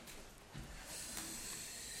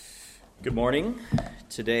Good morning.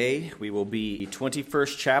 Today we will be the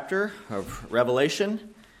 21st chapter of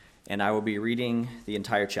Revelation, and I will be reading the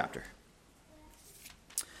entire chapter.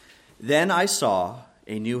 Then I saw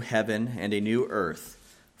a new heaven and a new earth,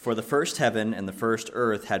 for the first heaven and the first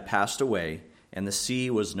earth had passed away, and the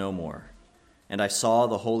sea was no more. And I saw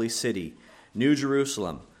the holy city, New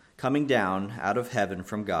Jerusalem, coming down out of heaven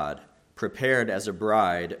from God, prepared as a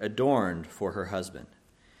bride adorned for her husband.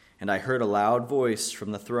 And I heard a loud voice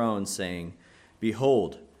from the throne saying,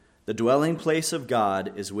 "Behold, the dwelling place of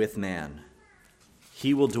God is with man.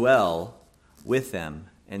 He will dwell with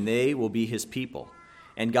them, and they will be his people.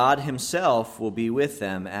 And God himself will be with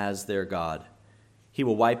them as their God. He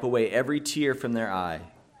will wipe away every tear from their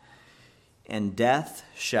eye. And death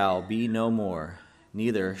shall be no more,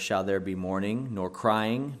 neither shall there be mourning, nor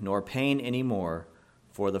crying, nor pain any more,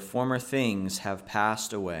 for the former things have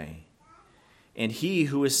passed away." And he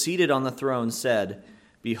who is seated on the throne said,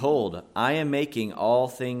 "Behold, I am making all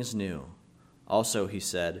things new." Also he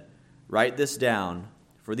said, "Write this down,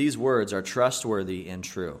 for these words are trustworthy and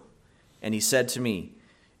true." And he said to me,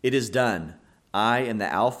 "It is done. I am the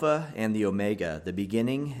Alpha and the Omega, the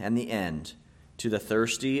beginning and the end. To the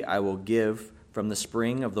thirsty I will give from the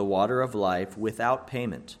spring of the water of life without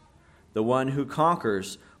payment. The one who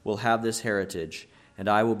conquers will have this heritage, and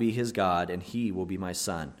I will be his God, and he will be my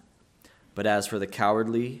son. But as for the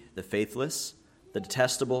cowardly, the faithless, the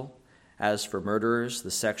detestable, as for murderers, the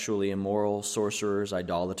sexually immoral, sorcerers,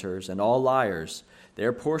 idolaters, and all liars,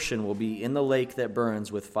 their portion will be in the lake that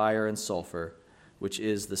burns with fire and sulfur, which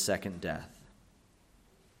is the second death."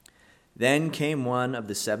 Then came one of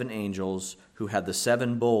the seven angels who had the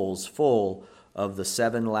seven bowls full of the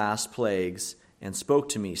seven last plagues, and spoke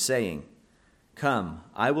to me, saying, "Come,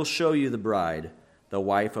 I will show you the bride, the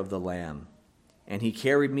wife of the Lamb." And he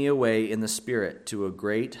carried me away in the Spirit to a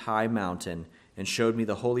great high mountain, and showed me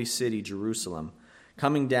the holy city Jerusalem,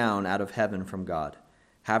 coming down out of heaven from God,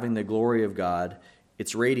 having the glory of God,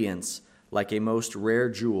 its radiance like a most rare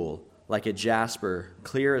jewel, like a jasper,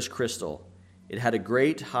 clear as crystal. It had a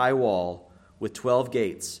great high wall with 12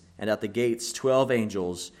 gates, and at the gates 12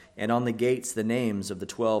 angels, and on the gates the names of the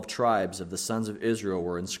 12 tribes of the sons of Israel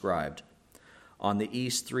were inscribed. On the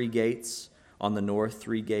east 3 gates, on the north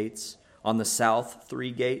 3 gates, on the south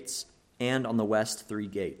 3 gates, and on the west 3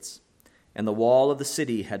 gates. And the wall of the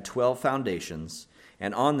city had 12 foundations,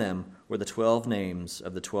 and on them were the 12 names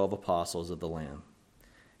of the 12 apostles of the Lamb.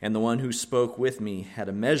 And the one who spoke with me had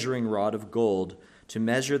a measuring rod of gold to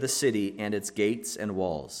measure the city and its gates and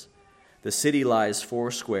walls. The city lies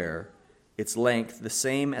 4 square, its length the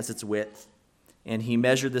same as its width, and he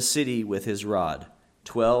measured the city with his rod,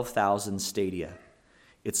 12,000 stadia.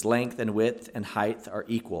 Its length and width and height are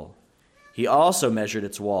equal. He also measured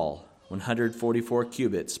its wall, 144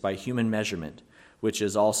 cubits by human measurement, which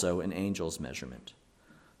is also an angel's measurement.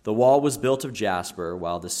 The wall was built of jasper,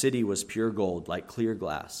 while the city was pure gold, like clear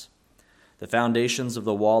glass. The foundations of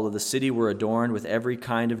the wall of the city were adorned with every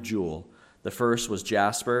kind of jewel. The first was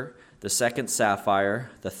jasper, the second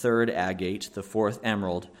sapphire, the third agate, the fourth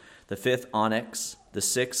emerald, the fifth onyx, the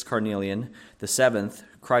sixth carnelian, the seventh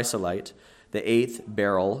chrysolite, the eighth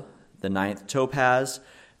beryl, the ninth topaz,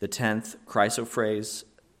 the 10th chrysoprase,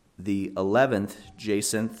 the 11th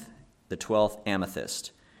jacinth, the 12th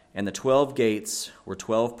amethyst. And the 12 gates were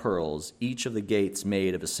 12 pearls, each of the gates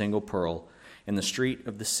made of a single pearl, and the street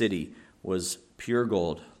of the city was pure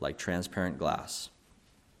gold, like transparent glass.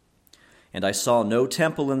 And I saw no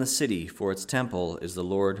temple in the city, for its temple is the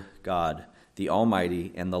Lord God, the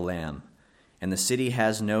Almighty, and the Lamb. And the city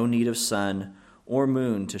has no need of sun or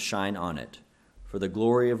moon to shine on it, for the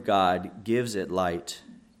glory of God gives it light,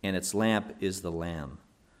 and its lamp is the Lamb.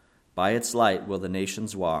 By its light will the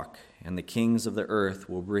nations walk, and the kings of the earth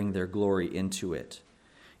will bring their glory into it.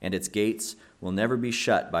 And its gates will never be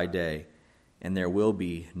shut by day, and there will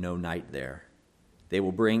be no night there. They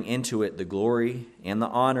will bring into it the glory and the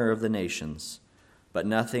honor of the nations, but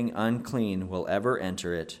nothing unclean will ever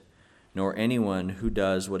enter it, nor anyone who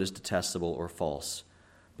does what is detestable or false,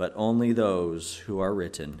 but only those who are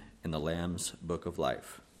written in the Lamb's book of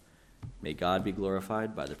life. May God be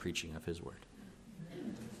glorified by the preaching of his word.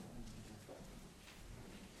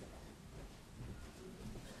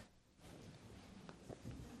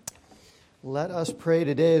 Let us pray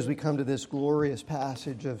today as we come to this glorious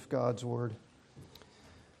passage of God's word.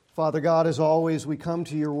 Father God, as always, we come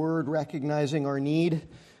to your word recognizing our need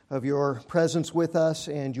of your presence with us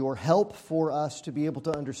and your help for us to be able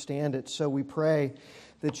to understand it. So we pray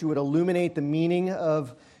that you would illuminate the meaning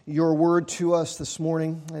of your word to us this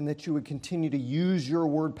morning, and that you would continue to use your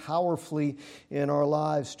word powerfully in our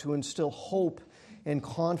lives to instill hope and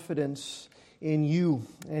confidence in you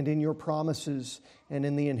and in your promises and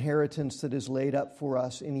in the inheritance that is laid up for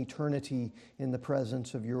us in eternity in the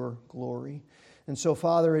presence of your glory. And so,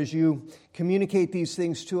 Father, as you communicate these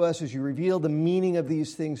things to us, as you reveal the meaning of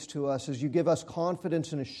these things to us, as you give us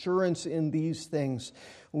confidence and assurance in these things,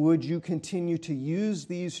 would you continue to use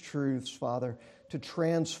these truths, Father, to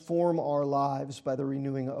transform our lives by the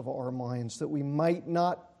renewing of our minds, that we might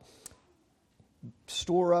not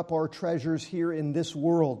store up our treasures here in this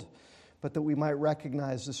world, but that we might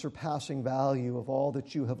recognize the surpassing value of all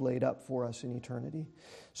that you have laid up for us in eternity.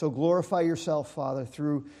 So glorify yourself, Father,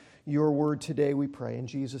 through your word today, we pray. In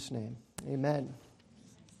Jesus' name, amen.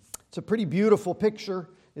 It's a pretty beautiful picture,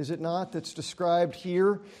 is it not, that's described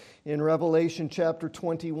here in Revelation chapter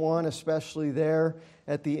 21, especially there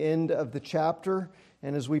at the end of the chapter.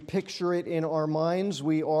 And as we picture it in our minds,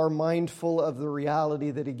 we are mindful of the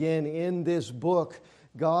reality that, again, in this book,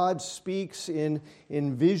 God speaks in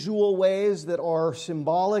visual ways that are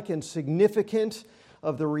symbolic and significant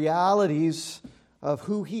of the realities of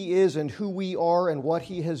who He is and who we are and what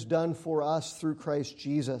He has done for us through Christ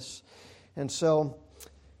Jesus. And so,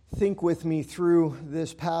 think with me through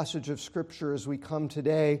this passage of Scripture as we come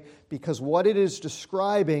today, because what it is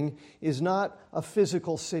describing is not a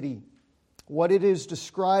physical city. What it is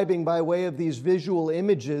describing by way of these visual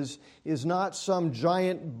images is not some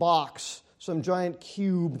giant box, some giant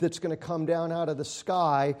cube that's going to come down out of the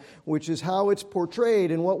sky, which is how it's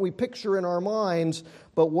portrayed and what we picture in our minds.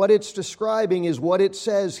 But what it's describing is what it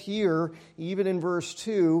says here, even in verse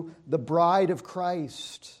 2, the bride of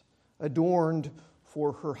Christ, adorned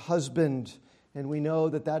for her husband. And we know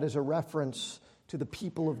that that is a reference to the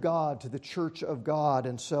people of God, to the church of God.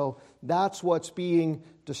 And so that's what's being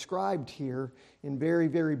described here in very,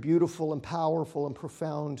 very beautiful and powerful and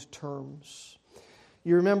profound terms.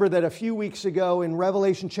 You remember that a few weeks ago in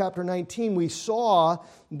Revelation chapter 19, we saw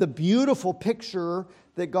the beautiful picture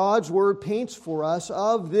that God's Word paints for us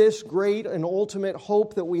of this great and ultimate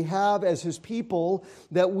hope that we have as His people,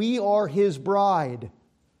 that we are His bride,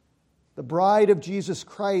 the bride of Jesus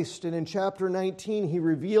Christ. And in chapter 19, He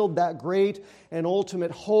revealed that great and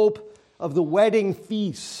ultimate hope of the wedding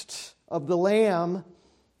feast of the Lamb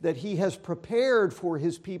that He has prepared for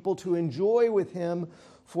His people to enjoy with Him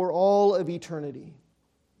for all of eternity.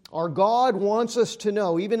 Our God wants us to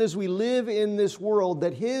know, even as we live in this world,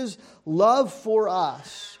 that His love for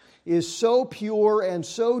us is so pure and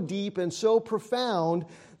so deep and so profound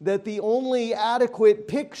that the only adequate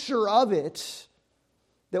picture of it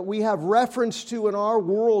that we have reference to in our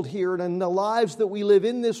world here and in the lives that we live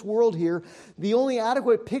in this world here, the only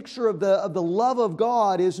adequate picture of the love of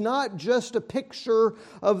God is not just a picture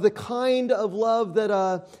of the kind of love that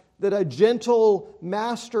a gentle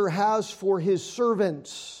master has for his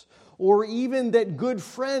servants, or even that good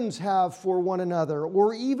friends have for one another,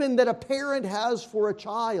 or even that a parent has for a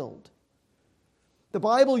child. The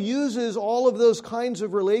Bible uses all of those kinds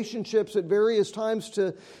of relationships at various times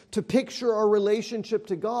to picture our relationship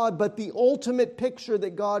to God, but the ultimate picture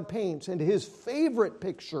that God paints, and His favorite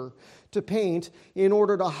picture to paint in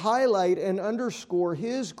order to highlight and underscore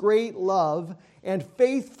His great love and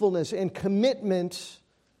faithfulness and commitment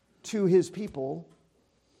to His people,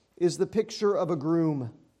 is the picture of a groom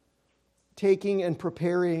taking and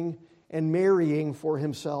preparing and marrying for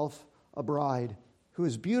himself a bride who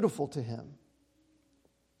is beautiful to him.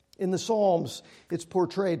 In the Psalms, it's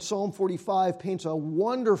portrayed. Psalm 45 paints a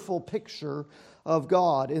wonderful picture of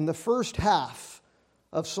God. In the first half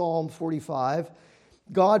of Psalm 45,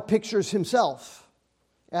 God pictures Himself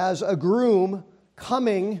as a groom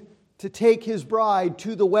coming to take his bride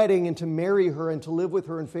to the wedding and to marry her and to live with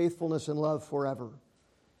her in faithfulness and love forever.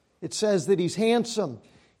 It says that He's handsome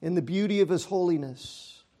in the beauty of His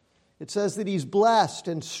holiness. It says that He's blessed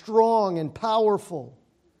and strong and powerful.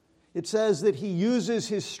 It says that He uses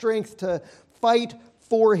His strength to fight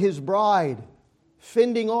for His bride,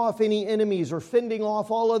 fending off any enemies or fending off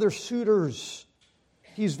all other suitors.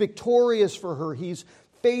 He's victorious for her. He's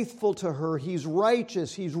faithful to her. He's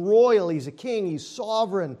righteous. He's royal. He's a king. He's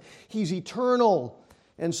sovereign. He's eternal.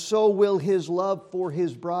 And so will His love for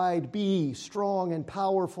His bride be strong and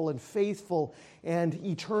powerful and faithful and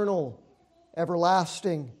eternal,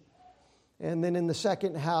 everlasting. And then in the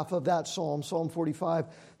second half of that psalm, Psalm 45,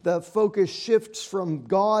 the focus shifts from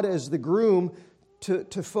God as the groom to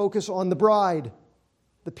focus on the bride,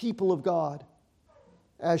 the people of God,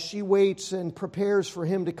 as she waits and prepares for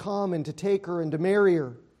Him to come and to take her and to marry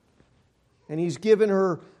her. And He's given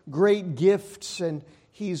her great gifts, and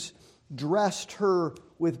He's dressed her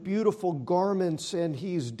with beautiful garments, and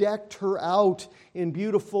He's decked her out in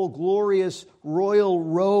beautiful, glorious royal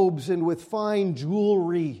robes and with fine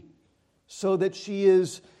jewelry, so that she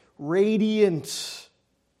is radiant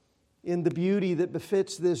in the beauty that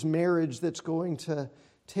befits this marriage that's going to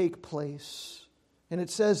take place. And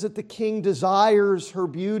it says that the king desires her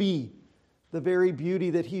beauty, the very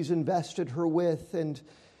beauty that he's invested her with. And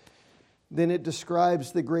then it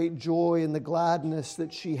describes the great joy and the gladness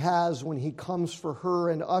that she has when he comes for her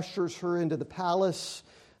and ushers her into the palace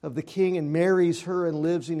of the king and marries her and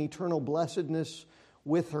lives in eternal blessedness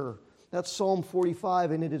with her. That's Psalm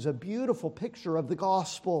 45, and it is a beautiful picture of the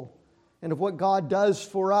gospel and of what God does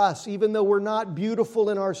for us. Even though we're not beautiful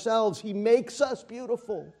in ourselves, He makes us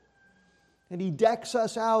beautiful. And He decks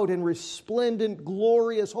us out in resplendent,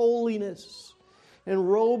 glorious holiness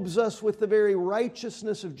and robes us with the very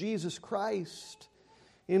righteousness of Jesus Christ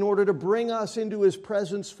in order to bring us into His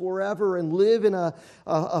presence forever and live in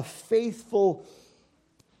a faithful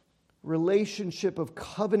relationship of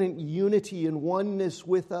covenant unity and oneness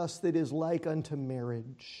with us that is like unto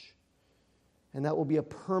marriage. And that will be a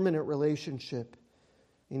permanent relationship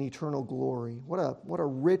in eternal glory. What a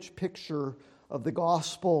rich picture of the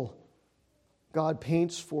gospel God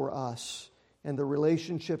paints for us and the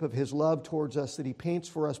relationship of His love towards us that He paints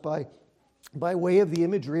for us by way of the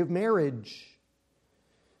imagery of marriage.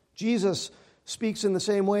 Jesus speaks in the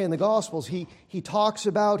same way in the Gospels. He talks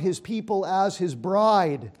about His people as His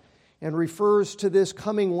bride and refers to this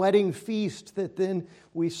coming wedding feast that then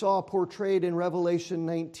we saw portrayed in Revelation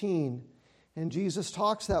 19. And Jesus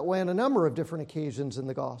talks that way on a number of different occasions in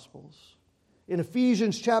the Gospels. In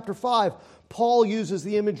Ephesians chapter 5, Paul uses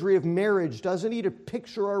the imagery of marriage, doesn't he, to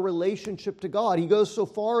picture our relationship to God. He goes so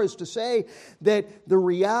far as to say that the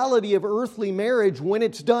reality of earthly marriage, when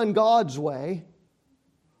it's done God's way,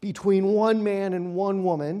 between one man and one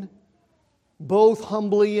woman, both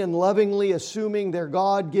humbly and lovingly assuming their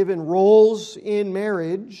God-given roles in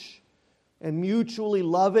marriage and mutually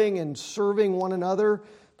loving and serving one another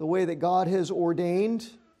the way that God has ordained.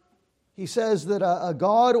 He says that a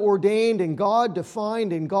God-ordained and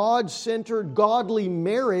God-defined and God-centered godly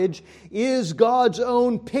marriage is God's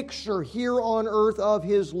own picture here on earth of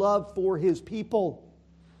His love for His people.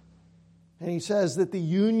 And he says that the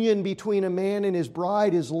union between a man and his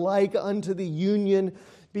bride is like unto the union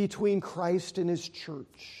between Christ and His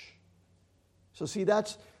church. So see,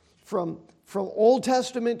 that's from Old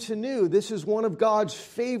Testament to New. This is one of God's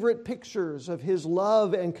favorite pictures of His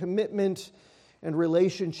love and commitment and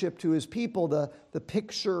relationship to His people, the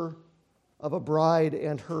picture of a bride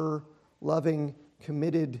and her loving,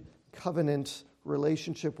 committed, covenant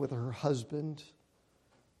relationship with her husband.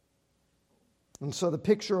 And so the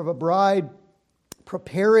picture of a bride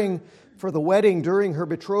preparing for the wedding during her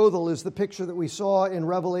betrothal is the picture that we saw in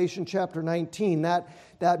Revelation chapter 19.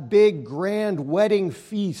 That big, grand wedding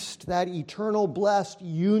feast, that eternal blessed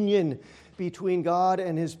union between God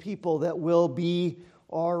and His people that will be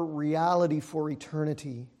our reality for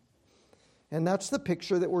eternity. And that's the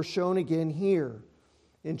picture that we're shown again here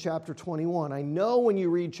in chapter 21. I know when you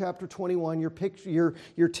read chapter 21,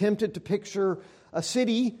 you're tempted to picture a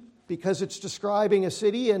city because it's describing a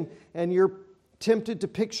city, and you're tempted to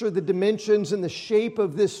picture the dimensions and the shape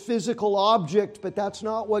of this physical object, but that's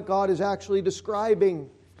not what God is actually describing.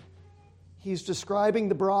 He's describing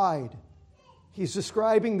the bride. He's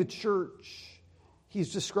describing the church.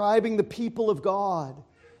 He's describing the people of God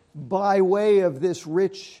by way of this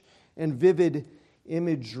rich and vivid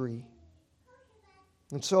imagery.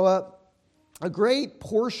 And so a great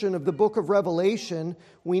portion of the book of Revelation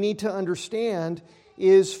we need to understand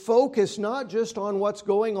is focused not just on what's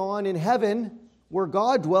going on in heaven where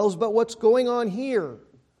God dwells, but what's going on here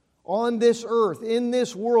on this earth, in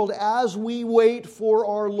this world, as we wait for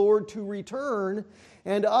our Lord to return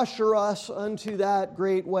and usher us unto that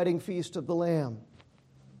great wedding feast of the Lamb.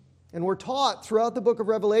 And we're taught throughout the book of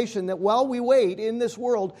Revelation that while we wait in this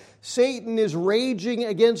world, Satan is raging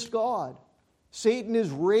against God. Satan is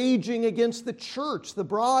raging against the church, the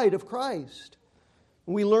bride of Christ.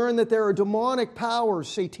 We learn that there are demonic powers,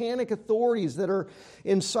 satanic authorities that are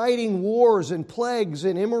inciting wars and plagues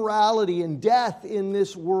and immorality and death in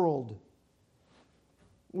this world.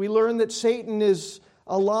 We learn that Satan is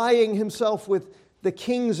allying himself with the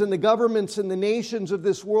kings and the governments and the nations of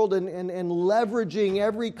this world and leveraging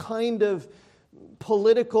every kind of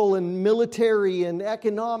political and military and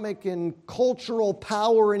economic and cultural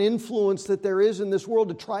power and influence that there is in this world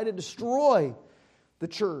to try to destroy the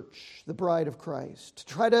church, the bride of Christ, to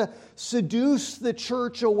try to seduce the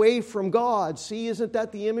church away from God. See, isn't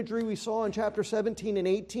that the imagery we saw in chapter 17 and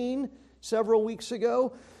 18 several weeks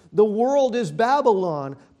ago? The world is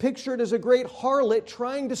Babylon, pictured as a great harlot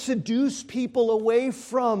trying to seduce people away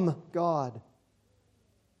from God.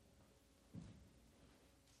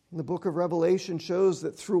 And the book of Revelation shows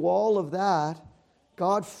that through all of that,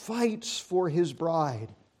 God fights for His bride.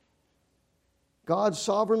 God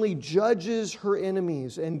sovereignly judges her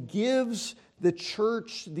enemies and gives the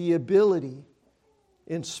church the ability,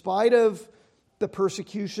 in spite of the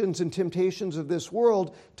persecutions and temptations of this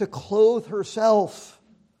world, to clothe herself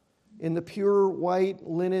in the pure white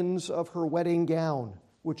linens of her wedding gown,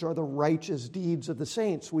 which are the righteous deeds of the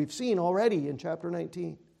saints. We've seen already in chapter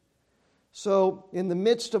 19. So, in the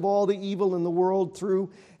midst of all the evil in the world,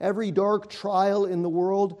 through every dark trial in the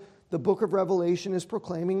world, the book of Revelation is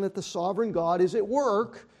proclaiming that the sovereign God is at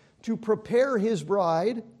work to prepare His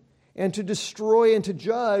bride and to destroy and to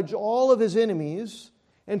judge all of His enemies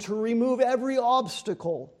and to remove every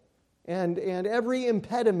obstacle and every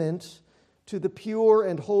impediment to the pure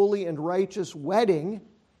and holy and righteous wedding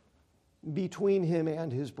between Him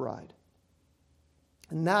and His bride.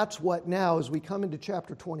 And that's what now, as we come into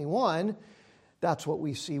chapter 21, that's what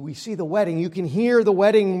we see. We see the wedding. You can hear the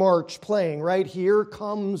wedding march playing, right? Here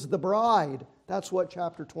comes the bride. That's what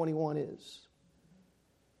chapter 21 is.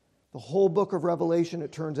 The whole book of Revelation,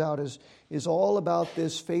 it turns out, is all about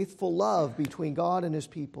this faithful love between God and His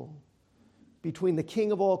people, between the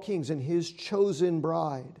King of all kings and His chosen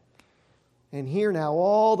bride. And here now,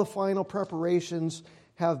 all the final preparations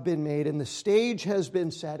have been made, and the stage has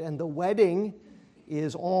been set, and the wedding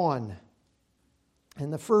is on.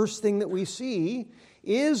 And the first thing that we see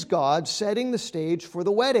is God setting the stage for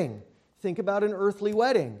the wedding. Think about an earthly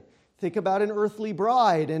wedding. Think about an earthly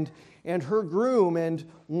bride and her groom. And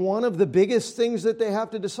one of the biggest things that they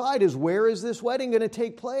have to decide is, where is this wedding going to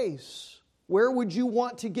take place? Where would you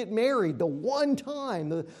want to get married? The one time,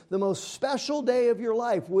 the most special day of your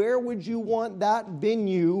life. Where would you want that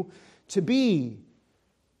venue to be?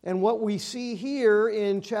 And what we see here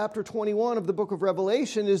in chapter 21 of the book of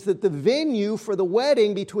Revelation is that the venue for the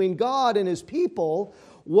wedding between God and His people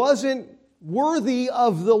wasn't worthy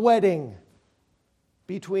of the wedding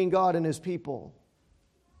between God and His people.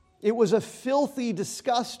 It was a filthy,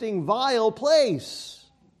 disgusting, vile place.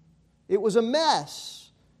 It was a mess.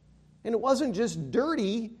 And it wasn't just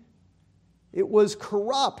dirty, it was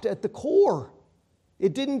corrupt at the core.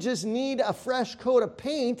 It didn't just need a fresh coat of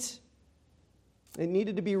paint. It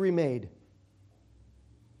needed to be remade.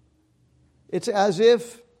 It's as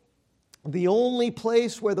if the only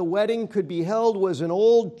place where the wedding could be held was an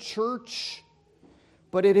old church,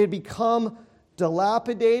 but it had become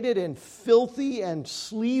dilapidated and filthy and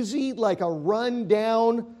sleazy, like a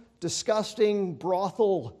run-down, disgusting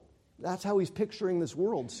brothel. That's how He's picturing this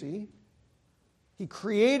world, see? He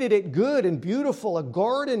created it good and beautiful, a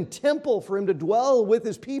garden temple for Him to dwell with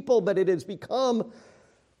His people, but it has become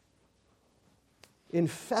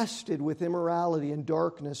infested with immorality and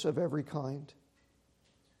darkness of every kind.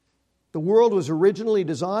 The world was originally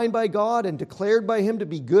designed by God and declared by Him to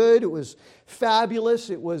be good. It was fabulous.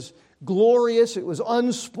 It was glorious. It was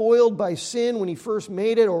unspoiled by sin when He first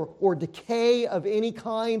made it, or decay of any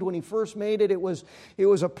kind when He first made it. It was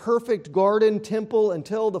a perfect garden temple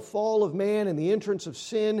until the fall of man and the entrance of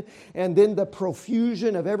sin, and then the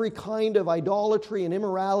profusion of every kind of idolatry and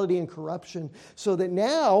immorality and corruption. So that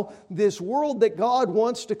now, this world that God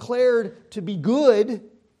once declared to be good,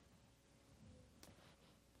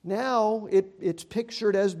 now it's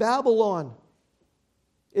pictured as Babylon.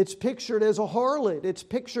 It's pictured as a harlot. It's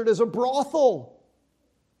pictured as a brothel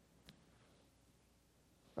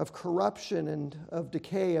of corruption and of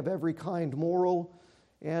decay of every kind, moral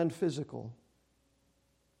and physical.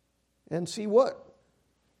 And see, what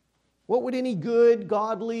would any good,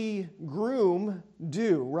 godly groom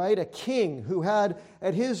do, right? A king who had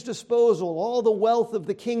at his disposal all the wealth of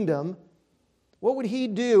the kingdom. What would he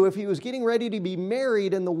do if he was getting ready to be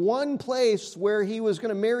married and the one place where he was going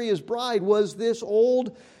to marry his bride was this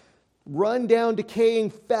old, run-down, decaying,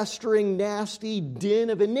 festering, nasty den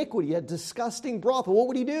of iniquity, a disgusting brothel? What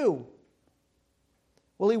would he do?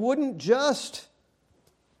 Well, he wouldn't just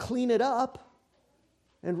clean it up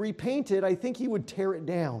and repaint it. I think he would tear it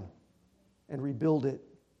down and rebuild it.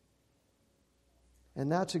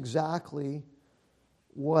 And that's exactly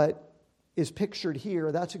what is pictured here.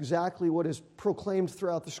 That's exactly what is proclaimed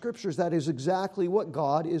throughout the Scriptures. That is exactly what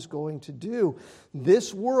God is going to do.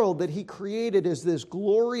 This world that He created is this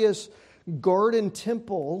glorious garden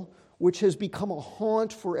temple which has become a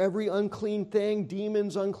haunt for every unclean thing,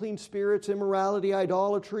 demons, unclean spirits, immorality,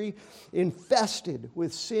 idolatry, infested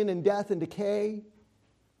with sin and death and decay.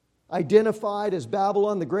 Identified as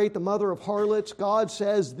Babylon the Great, the mother of harlots. God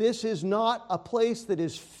says, this is not a place that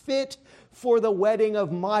is fit for the wedding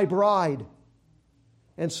of my bride.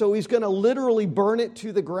 And so He's going to literally burn it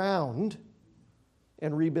to the ground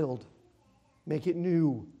and rebuild, make it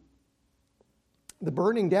new. The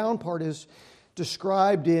burning down part is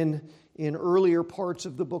described in in earlier parts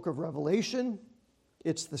of the book of Revelation.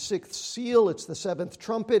 It's the sixth seal, it's the seventh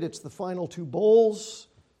trumpet, it's the final two bowls.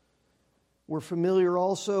 We're familiar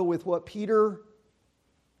also with what Peter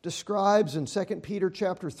describes in 2 Peter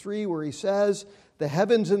chapter 3, where he says, the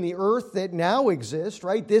heavens and the earth that now exist,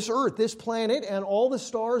 right? This earth, this planet, and all the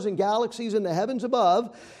stars and galaxies in the heavens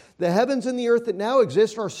above, the heavens and the earth that now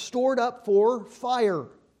exist are stored up for fire.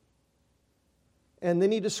 And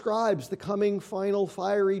then he describes the coming final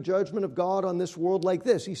fiery judgment of God on this world like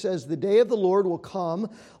this. He says, the day of the Lord will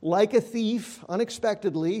come like a thief,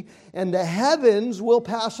 unexpectedly, and the heavens will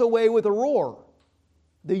pass away with a roar.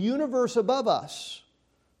 The universe above us,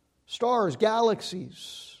 stars,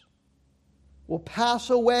 galaxies, will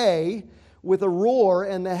pass away with a roar,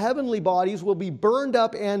 and the heavenly bodies will be burned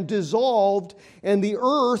up and dissolved, and the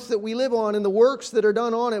earth that we live on and the works that are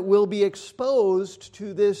done on it will be exposed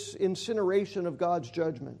to this incineration of God's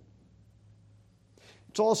judgment.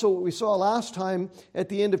 It's also what we saw last time at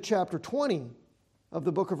the end of chapter 20 of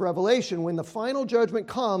the book of Revelation, when the final judgment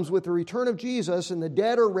comes with the return of Jesus and the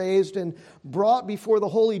dead are raised and brought before the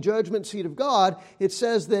holy judgment seat of God. It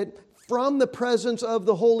says that from the presence of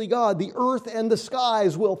the holy God, the earth and the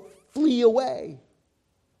skies will flee away.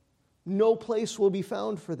 No place will be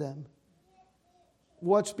found for them.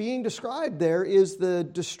 What's being described there is the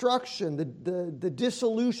destruction, the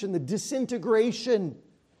dissolution, the disintegration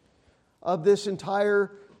of this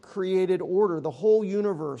entire created order, the whole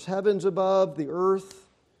universe, heavens above, the earth,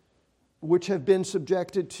 which have been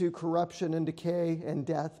subjected to corruption and decay and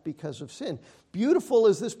death because of sin. Beautiful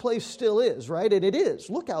as this place still is, right? And it is.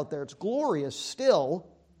 Look out there. It's glorious still.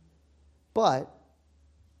 But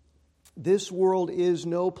this world is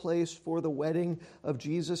no place for the wedding of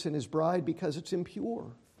Jesus and his bride because it's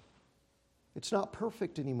impure. It's not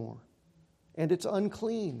perfect anymore. And it's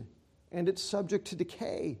unclean. And it's subject to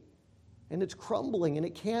decay. And it's crumbling. And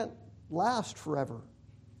it can't last forever.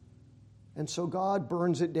 And so God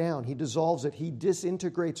burns it down. He dissolves it. He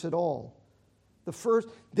disintegrates it all.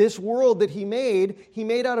 This world that he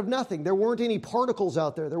made out of nothing. There weren't any particles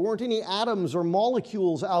out there. There weren't any atoms or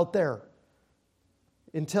molecules out there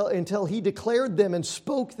until he declared them and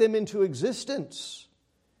spoke them into existence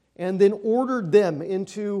and then ordered them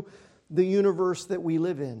into the universe that we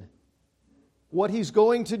live in. What he's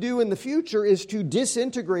going to do in the future is to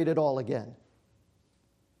disintegrate it all again,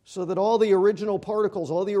 so that all the original particles,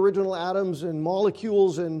 all the original atoms and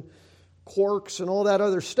molecules and quarks and all that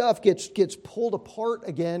other stuff gets pulled apart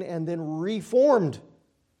again and then reformed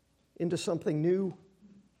into something new.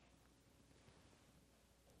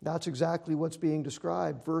 That's exactly what's being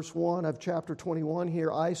described. Verse 1 of chapter 21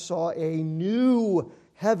 here, I saw a new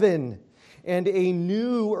heaven and a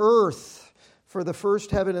new earth, for the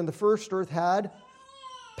first heaven and the first earth had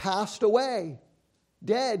passed away,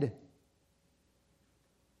 dead.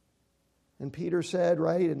 And Peter said,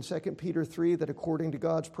 right, in 2 Peter 3, that according to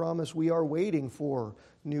God's promise, we are waiting for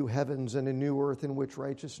new heavens and a new earth in which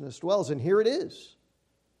righteousness dwells. And here it is,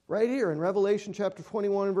 right here in Revelation chapter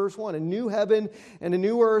 21 and verse 1. A new heaven and a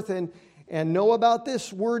new earth. And know about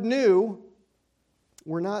this word new,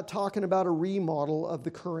 we're not talking about a remodel of the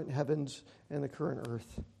current heavens and the current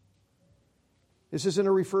earth. This isn't a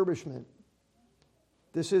refurbishment.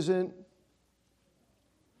 This isn't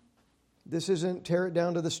tear it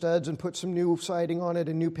down to the studs and put some new siding on it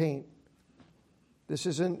and new paint. This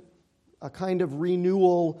isn't a kind of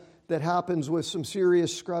renewal that happens with some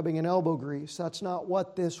serious scrubbing and elbow grease. That's not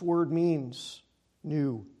what this word means,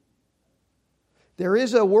 new. There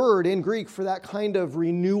is a word in Greek for that kind of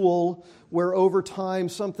renewal where over time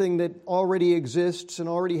something that already exists and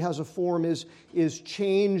already has a form is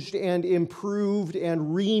changed and improved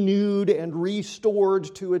and renewed and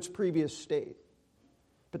restored to its previous state.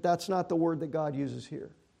 But that's not the word that God uses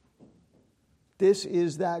here. This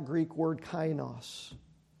is that Greek word kainos,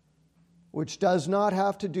 which does not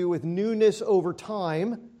have to do with newness over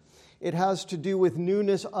time. It has to do with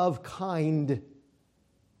newness of kind.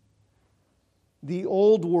 The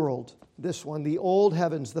old world, this one, the old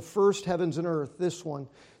heavens, the first heavens and earth, this one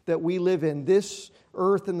that we live in, this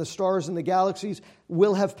earth and the stars and the galaxies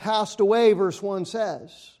will have passed away, verse 1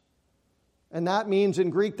 says. And that means in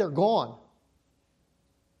Greek they're gone.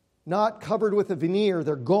 Not covered with a veneer,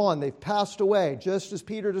 they're gone, they've passed away, just as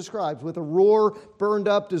Peter describes, with a roar, burned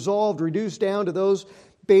up, dissolved, reduced down to those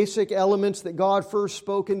basic elements that God first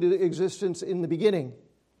spoke into existence in the beginning.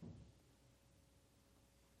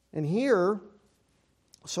 And here,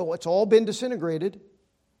 so it's all been disintegrated,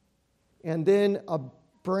 and then a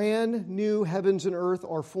brand new heavens and earth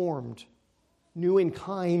are formed, new in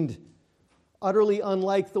kind, utterly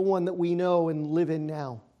unlike the one that we know and live in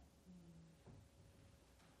now.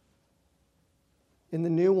 In the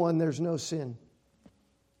new one, there's no sin.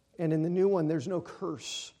 And in the new one, there's no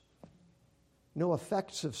curse, no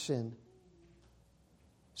effects of sin.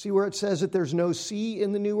 See where it says that there's no sea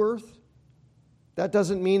in the new earth? That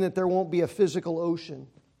doesn't mean that there won't be a physical ocean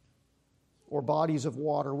or bodies of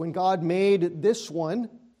water. When God made this one,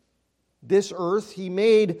 this earth, He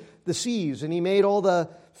made the seas, and He made all the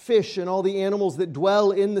fish and all the animals that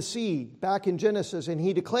dwell in the sea back in Genesis. And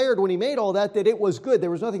He declared when He made all that it was good.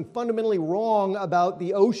 There was nothing fundamentally wrong about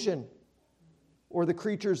the ocean or the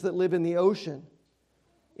creatures that live in the ocean.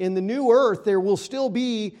 In the new earth, there will still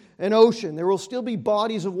be an ocean. There will still be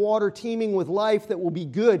bodies of water teeming with life that will be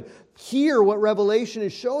good. Here, what Revelation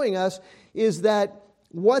is showing us is that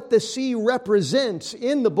what the sea represents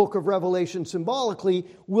in the book of Revelation symbolically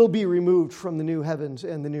will be removed from the new heavens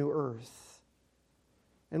and the new earth.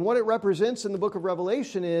 And what it represents in the book of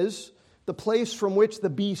Revelation is the place from which the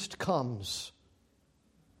beast comes.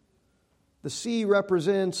 The sea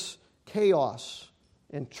represents chaos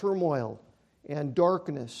and turmoil and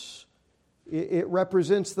darkness. It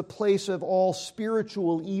represents the place of all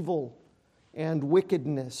spiritual evil and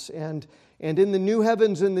wickedness. And in the new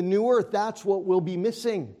heavens and the new earth, that's what will be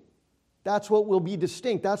missing. That's what will be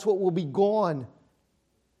distinct. That's what will be gone.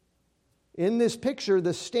 In this picture,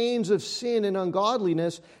 the stains of sin and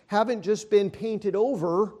ungodliness haven't just been painted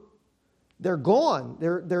over. They're gone.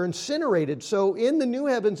 They're incinerated. So in the new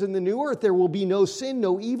heavens and the new earth, there will be no sin,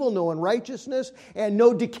 no evil, no unrighteousness, and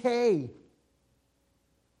no decay,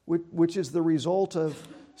 which is the result of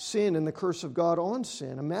sin and the curse of God on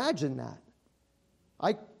sin. Imagine that.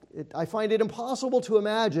 I find it impossible to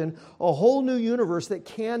imagine a whole new universe that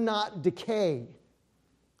cannot decay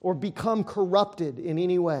or become corrupted in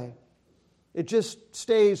any way. It just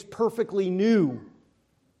stays perfectly new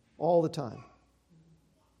all the time.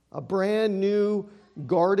 A brand new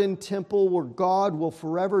garden temple where God will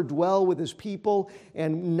forever dwell with His people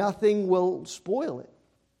and nothing will spoil it.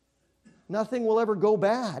 Nothing will ever go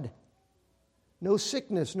bad. No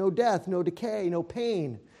sickness, no death, no decay, no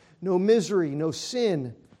pain, no misery, no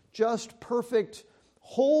sin. Just perfect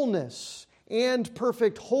wholeness and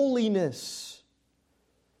perfect holiness.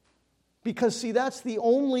 Because, see, that's the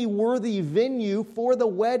only worthy venue for the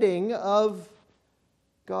wedding of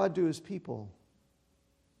God to His people.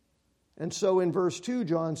 And so in verse 2,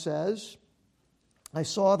 John says, I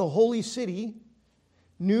saw the holy city,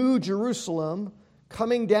 New Jerusalem,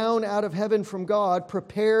 coming down out of heaven from God,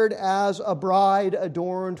 prepared as a bride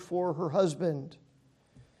adorned for her husband.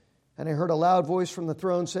 And I heard a loud voice from the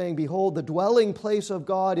throne saying, Behold, the dwelling place of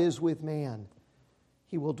God is with man.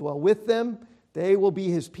 He will dwell with them. They will be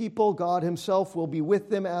His people. God Himself will be with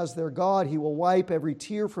them as their God. He will wipe every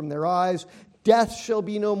tear from their eyes. Death shall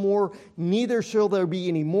be no more, neither shall there be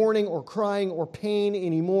any mourning or crying or pain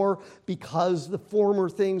anymore, because the former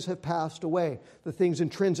things have passed away. The things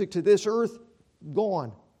intrinsic to this earth,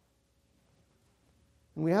 gone.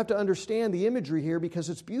 And we have to understand the imagery here because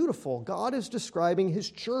it's beautiful. God is describing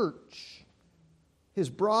His church,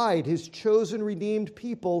 His bride, His chosen, redeemed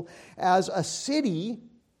people, as a city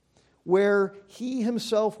where He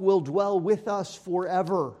Himself will dwell with us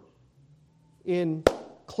forever in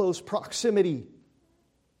close proximity,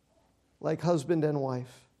 like husband and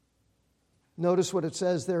wife. Notice what it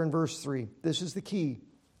says there in verse 3. This is the key.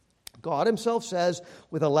 God Himself says,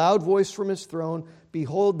 with a loud voice from His throne,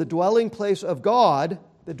 Behold, the dwelling place of God,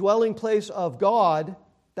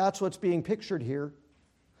 that's what's being pictured here.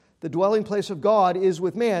 The dwelling place of God is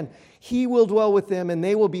with man. He will dwell with them, and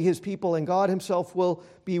they will be His people, and God Himself will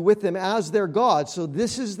be with them as their God. So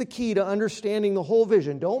this is the key to understanding the whole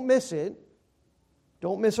vision. Don't miss it.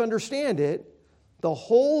 Don't misunderstand it. The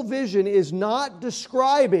whole vision is not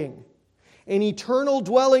describing an eternal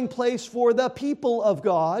dwelling place for the people of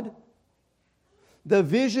God. The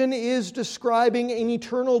vision is describing an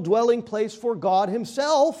eternal dwelling place for God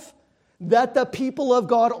Himself that the people of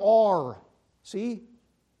God are. See?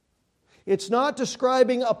 It's not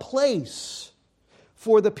describing a place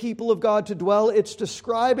for the people of God to dwell. It's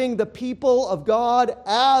describing the people of God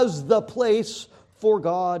as the place for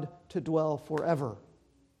God to dwell forever.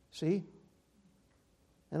 See?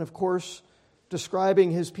 And of course,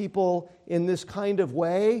 describing His people in this kind of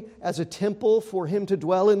way as a temple for Him to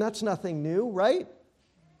dwell in, that's nothing new, right?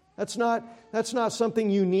 That's not something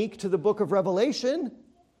unique to the book of Revelation.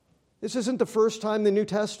 This isn't the first time the New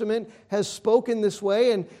Testament has spoken this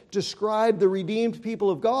way and described the redeemed people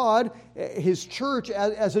of God, His church,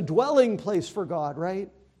 as a dwelling place for God, right?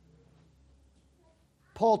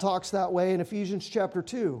 Paul talks that way in Ephesians chapter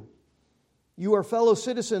 2. You are fellow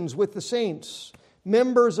citizens with the saints,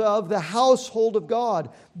 members of the household of God,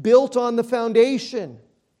 built on the foundation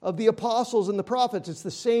of the apostles and the prophets. It's the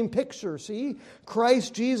same picture, see?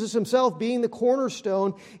 Christ Jesus himself being the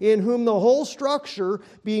cornerstone, in whom the whole structure,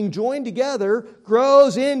 being joined together,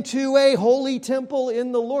 grows into a holy temple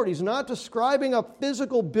in the Lord. He's not describing a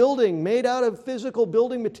physical building made out of physical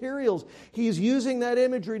building materials. He's using that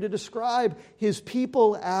imagery to describe his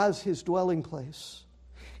people as his dwelling place.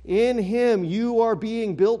 In him you are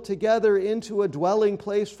being built together into a dwelling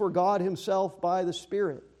place for God himself by the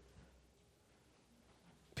Spirit.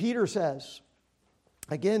 Peter says,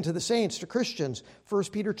 again to the saints, to Christians, 1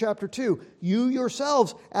 Peter chapter 2, you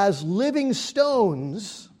yourselves as living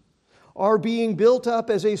stones are being built up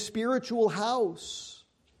as a spiritual house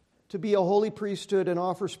to be a holy priesthood and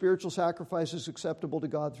offer spiritual sacrifices acceptable to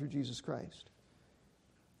God through Jesus Christ.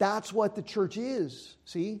 That's what the church is,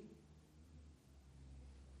 see?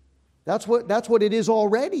 That's what it is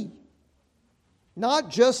already. Not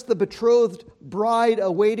just the betrothed bride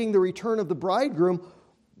awaiting the return of the bridegroom.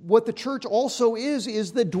 What the church also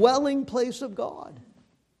is the dwelling place of God,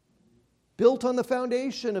 built on the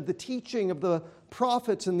foundation of the teaching of the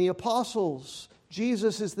prophets and the apostles.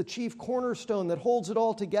 Jesus is the chief cornerstone that holds it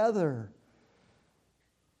all together.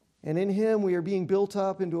 And in him we are being built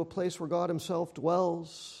up into a place where God himself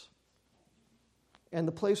dwells. And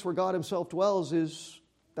the place where God himself dwells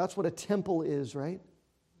that's what a temple is, right?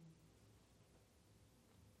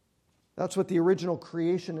 That's what the original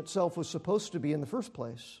creation itself was supposed to be in the first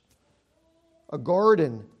place. A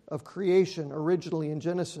garden of creation originally in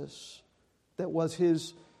Genesis that was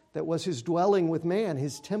his dwelling with man,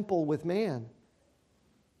 his temple with man.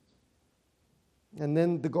 And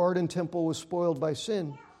then the garden temple was spoiled by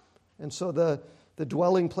sin. And so the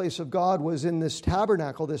dwelling place of God was in this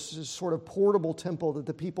tabernacle, this sort of portable temple that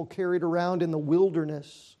the people carried around in the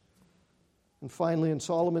wilderness. And finally, in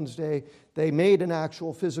Solomon's day, they made an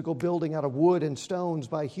actual physical building out of wood and stones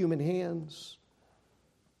by human hands.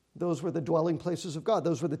 Those were the dwelling places of God.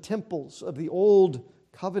 Those were the temples of the old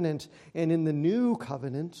covenant. And in the new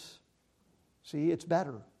covenant, see, it's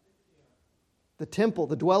better. The temple,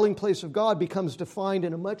 the dwelling place of God, becomes defined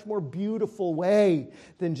in a much more beautiful way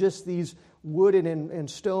than just these wooden and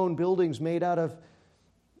stone buildings made out of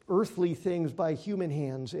earthly things by human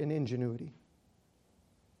hands and ingenuity.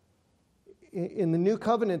 In the new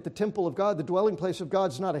covenant, the temple of God, the dwelling place of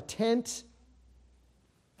God, is not a tent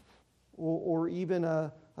or even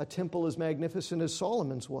a temple as magnificent as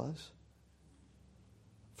Solomon's was.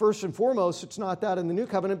 First and foremost, it's not that in the new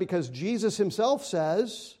covenant because Jesus himself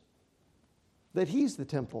says that he's the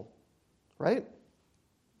temple, right?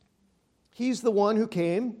 He's the one who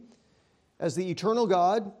came as the eternal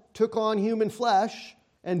God, took on human flesh,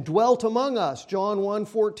 and dwelt among us, John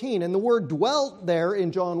 1:14. And the word dwelt there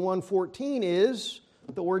in John 1:14 is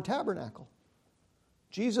the word tabernacle.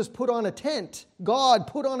 Jesus put on a tent. God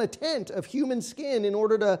put on a tent of human skin in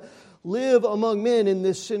order to live among men in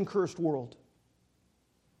this sin-cursed world.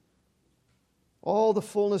 All the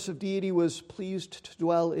fullness of deity was pleased to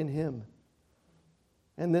dwell in him.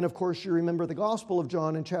 And then, of course, you remember the Gospel of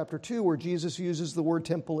John in chapter 2 where Jesus uses the word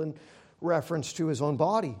temple in reference to his own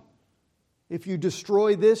body. If you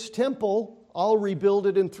destroy this temple, I'll rebuild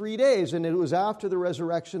it in 3 days. And it was after the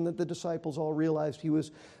resurrection that the disciples all realized he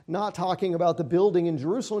was not talking about the building in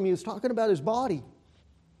Jerusalem. He was talking about his body.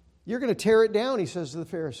 You're going to tear it down, he says to the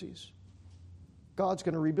Pharisees. God's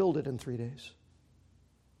going to rebuild it in 3 days.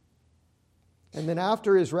 And then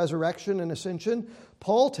after his resurrection and ascension,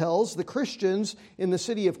 Paul tells the Christians in the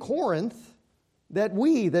city of Corinth that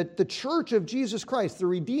the church of Jesus Christ, the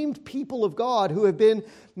redeemed people of God who have been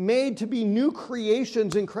made to be new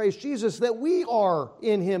creations in Christ Jesus, that we are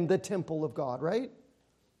in him the temple of God, right?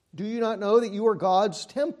 Do you not know that you are God's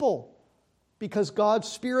temple? Because God's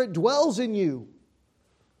Spirit dwells in you.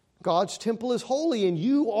 God's temple is holy and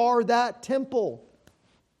you are that temple,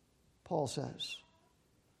 Paul says.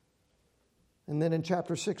 And then in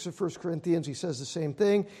chapter 6 of 1 Corinthians, he says the same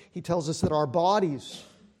thing. He tells us that our bodies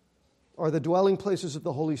are the dwelling places of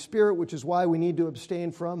the Holy Spirit, which is why we need to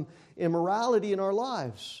abstain from immorality in our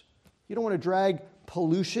lives. You don't want to drag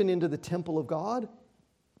pollution into the temple of God.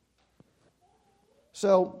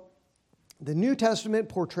 So, the New Testament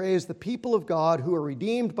portrays the people of God who are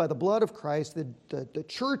redeemed by the blood of Christ, the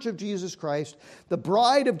church of Jesus Christ, the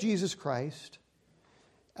bride of Jesus Christ,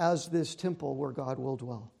 as this temple where God will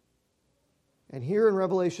dwell. And here in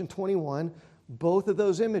Revelation 21, both of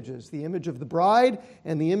those images, the image of the bride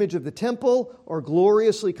and the image of the temple, are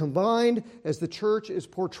gloriously combined as the church is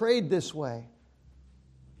portrayed this way.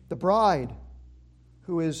 The bride,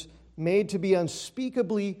 who is made to be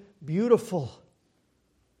unspeakably beautiful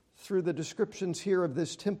through the descriptions here of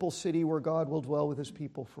this temple city where God will dwell with his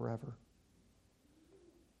people forever.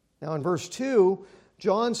 Now in verse 2,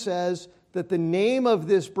 John says that the name of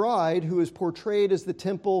this bride, who is portrayed as the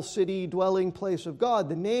temple, city, dwelling place of God,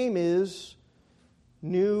 the name is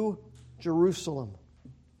New Jerusalem.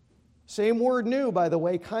 Same word new, by the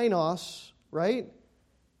way, kainos, right?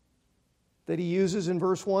 That he uses in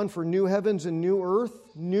verse 1 for new heavens and new earth.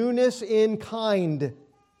 Newness in kind.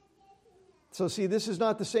 So see, this is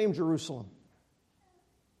not the same Jerusalem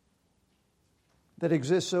that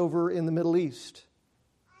exists over in the Middle East.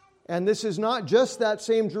 And this is not just that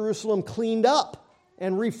same Jerusalem cleaned up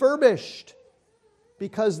and refurbished.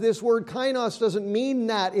 Because this word kainos doesn't mean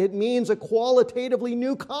that. It means a qualitatively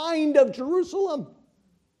new kind of Jerusalem.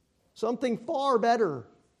 Something far better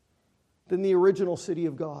than the original city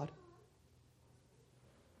of God.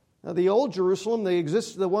 Now, the old Jerusalem,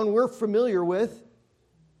 the one we're familiar with,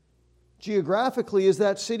 geographically is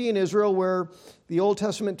that city in Israel where the Old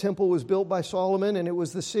Testament temple was built by Solomon, and it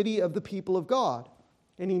was the city of the people of God.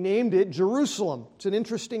 And he named it Jerusalem. It's an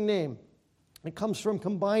interesting name. It comes from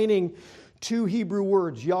combining two Hebrew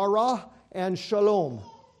words, Yara and Shalom.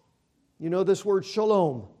 You know this word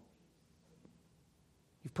Shalom.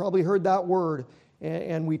 You've probably heard that word,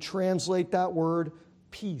 and we translate that word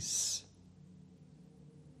peace.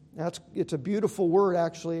 It's a beautiful word,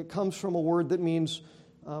 actually. It comes from a word that means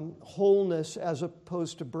wholeness as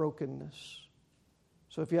opposed to brokenness.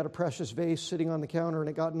 So if you had a precious vase sitting on the counter and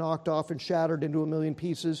it got knocked off and shattered into a million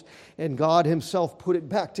pieces, and God himself put it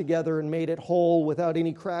back together and made it whole without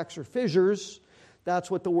any cracks or fissures,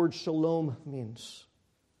 that's what the word shalom means.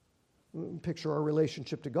 Picture our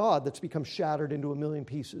relationship to God that's become shattered into a million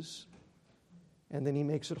pieces. And then he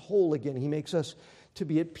makes it whole again. He makes us to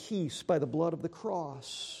be at peace by the blood of the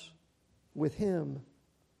cross with him.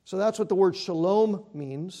 So that's what the word shalom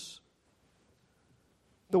means.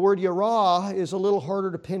 The word yara is a little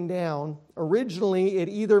harder to pin down. Originally, it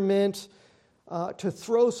either meant to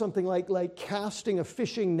throw something like casting a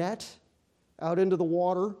fishing net out into the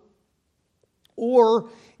water, or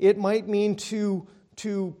it might mean to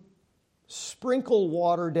sprinkle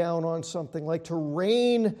water down on something, like to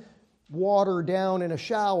rain water down in a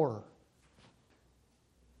shower.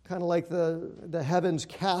 Kind of like the heavens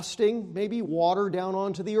casting, maybe water down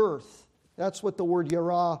onto the earth. That's what the word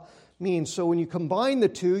yara means. So when you combine the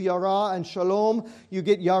two, Yara and Shalom, you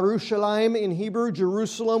get Yerushalayim in Hebrew,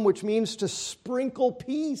 Jerusalem, which means to sprinkle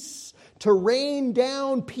peace, to rain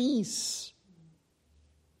down peace.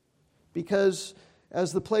 Because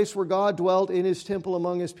as the place where God dwelt in his temple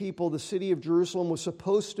among his people, the city of Jerusalem was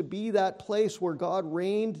supposed to be that place where God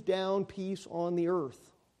rained down peace on the earth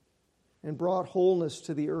and brought wholeness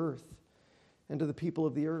to the earth and to the people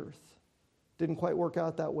of the earth. Didn't quite work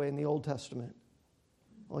out that way in the Old Testament.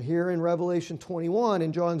 Well, here in Revelation 21,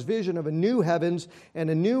 in John's vision of a new heavens and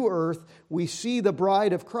a new earth, we see the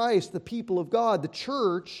bride of Christ, the people of God, the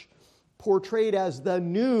church, portrayed as the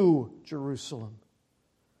new Jerusalem.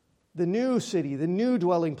 The new city, the new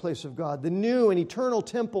dwelling place of God, the new and eternal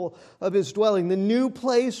temple of his dwelling, the new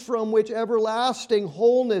place from which everlasting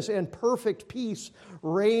wholeness and perfect peace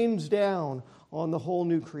rains down on the whole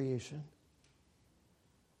new creation.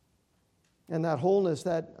 And that wholeness,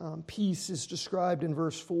 that peace is described in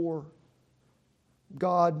verse 4.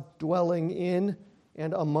 God dwelling in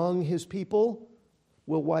and among his people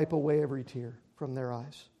will wipe away every tear from their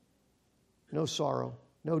eyes. No sorrow,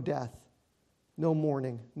 no death, no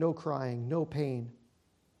mourning, no crying, no pain.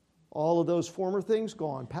 All of those former things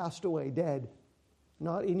gone, passed away, dead.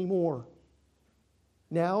 Not anymore.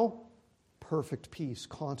 Now, perfect peace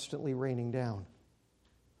constantly raining down.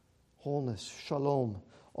 Wholeness, shalom.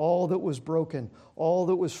 All that was broken, all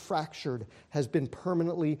that was fractured has been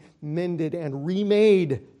permanently mended and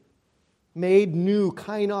remade, made new,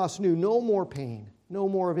 kainos new. No more pain, no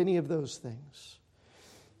more of any of those things.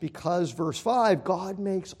 Because, verse 5, God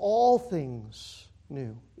makes all things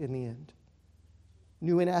new in the end.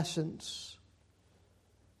 New in essence,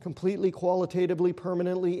 completely, qualitatively,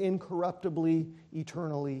 permanently, incorruptibly,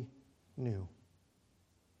 eternally new.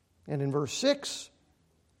 And in verse 6,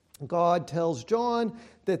 God tells John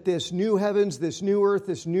that this new heavens, this new earth,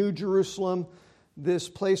 this new Jerusalem, this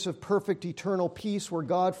place of perfect eternal peace where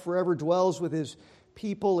God forever dwells with his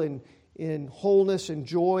people in wholeness and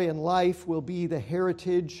joy and life will be the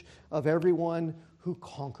heritage of everyone who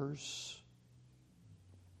conquers.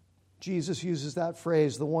 Jesus uses that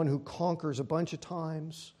phrase, the one who conquers, a bunch of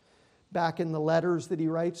times back in the letters that he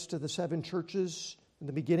writes to the 7 churches in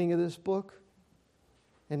the beginning of this book.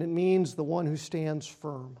 And it means the one who stands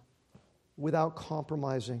firm without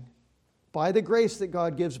compromising. By the grace that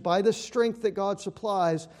God gives, by the strength that God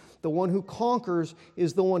supplies, the one who conquers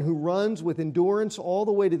is the one who runs with endurance all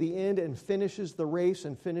the way to the end and finishes the race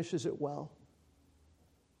and finishes it well.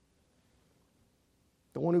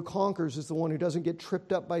 The one who conquers is the one who doesn't get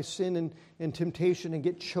tripped up by sin and temptation and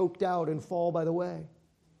get choked out and fall by the way.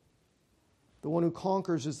 The one who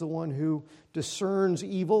conquers is the one who discerns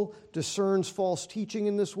evil, discerns false teaching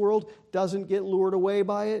in this world, doesn't get lured away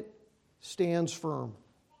by it, stands firm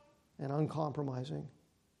and uncompromising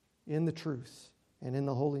in the truth and in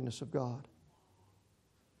the holiness of God.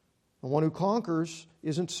 The one who conquers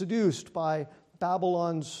isn't seduced by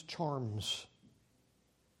Babylon's charms.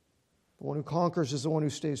 The one who conquers is the one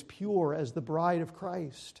who stays pure as the bride of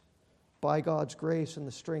Christ by God's grace and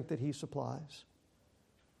the strength that He supplies.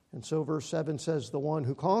 And so verse 7 says, the one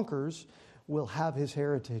who conquers will have his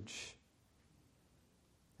heritage.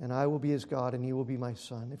 And I will be his God, and he will be my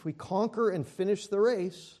son. If we conquer and finish the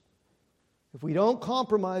race, if we don't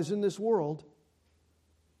compromise in this world,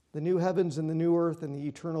 the new heavens and the new earth and the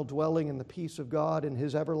eternal dwelling and the peace of God and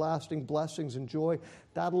His everlasting blessings and joy,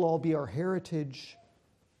 that'll all be our heritage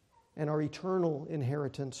and our eternal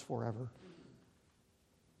inheritance forever.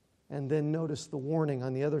 And then notice the warning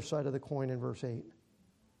on the other side of the coin in verse 8.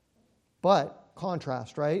 But,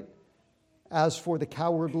 contrast, right? As for the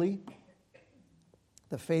cowardly,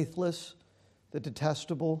 the faithless, the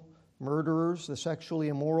detestable, murderers, the sexually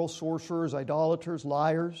immoral, sorcerers, idolaters,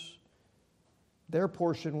 liars, their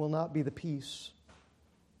portion will not be the peace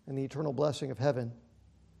and the eternal blessing of heaven.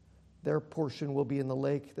 Their portion will be in the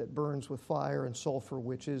lake that burns with fire and sulfur,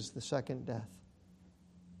 which is the second death.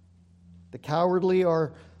 The cowardly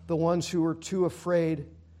are the ones who are too afraid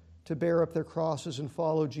to bear up their crosses and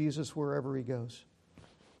follow Jesus wherever He goes.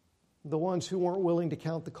 The ones who weren't willing to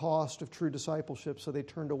count the cost of true discipleship, so they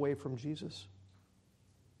turned away from Jesus.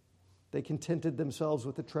 They contented themselves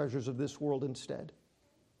with the treasures of this world instead.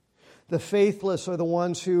 The faithless are the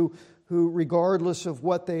ones who regardless of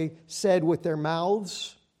what they said with their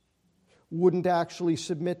mouths, wouldn't actually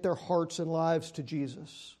submit their hearts and lives to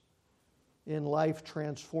Jesus in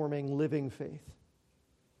life-transforming, living faith.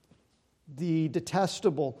 The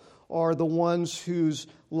detestable are the ones whose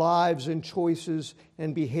lives and choices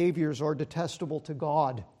and behaviors are detestable to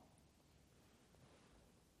God.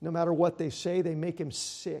 No matter what they say, they make Him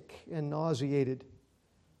sick and nauseated.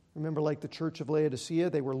 Remember, like the church of Laodicea,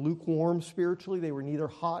 they were lukewarm spiritually. They were neither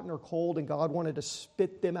hot nor cold, and God wanted to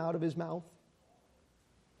spit them out of His mouth.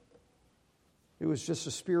 It was just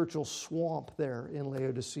a spiritual swamp there in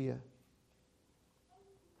Laodicea.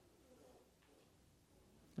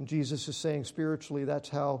 And Jesus is saying spiritually, that's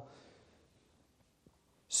how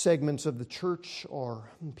segments of the church are,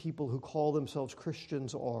 and people who call themselves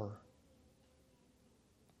Christians are.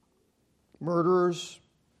 Murderers,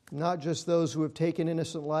 not just those who have taken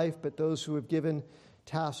innocent life, but those who have given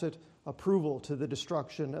tacit approval to the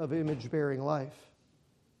destruction of image-bearing life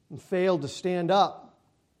and failed to stand up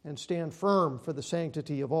and stand firm for the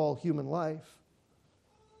sanctity of all human life.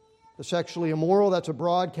 The sexually immoral, that's a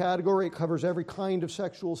broad category. It covers every kind of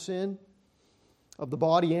sexual sin of the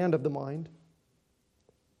body and of the mind.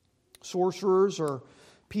 Sorcerers are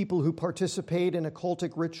people who participate in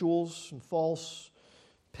occultic rituals and false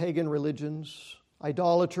pagan religions.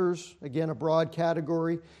 Idolaters, again a broad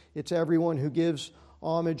category. It's everyone who gives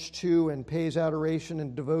homage to and pays adoration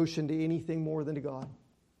and devotion to anything more than to God.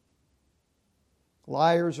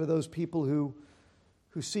 Liars are those people who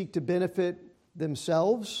seek to benefit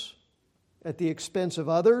themselves at the expense of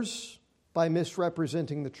others by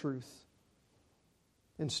misrepresenting the truth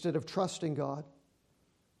instead of trusting God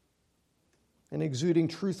and exuding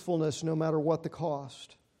truthfulness no matter what the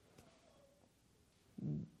cost.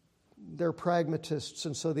 They're pragmatists,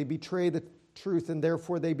 and so they betray the truth, and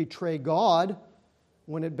therefore they betray God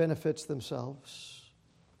when it benefits themselves.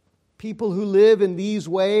 People who live in these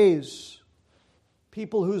ways,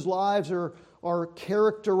 people whose lives are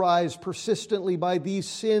characterized persistently by these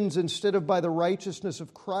sins instead of by the righteousness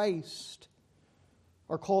of Christ,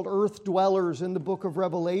 are called earth dwellers in the book of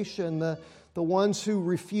Revelation, the ones who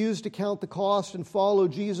refuse to count the cost and follow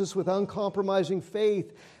Jesus with uncompromising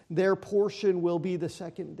faith. Their portion will be the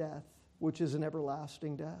second death, which is an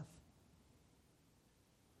everlasting death.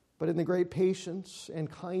 But in the great patience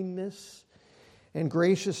and kindness and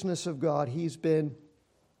graciousness of God, He's been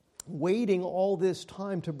waiting all this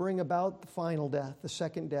time to bring about the final death, the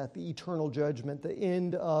second death, the eternal judgment, the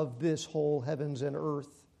end of this whole heavens and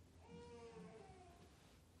earth.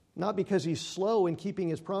 Not because He's slow in keeping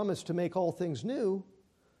His promise to make all things new,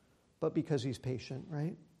 but because He's patient,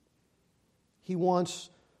 right? He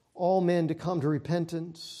wants all men to come to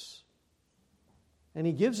repentance. And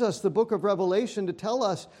He gives us the book of Revelation to tell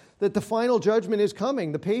us that the final judgment is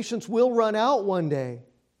coming. The patience will run out one day.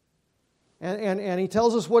 And He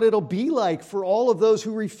tells us what it'll be like for all of those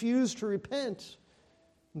who refuse to repent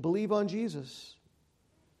and believe on Jesus.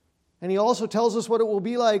 And he also tells us what it will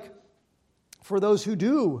be like for those who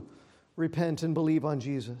do repent and believe on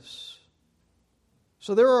Jesus.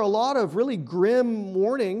 So there are a lot of really grim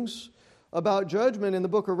warnings about judgment in the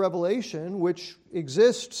book of Revelation, which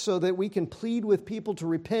exist so that we can plead with people to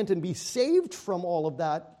repent and be saved from all of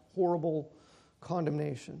that horrible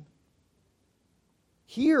condemnation.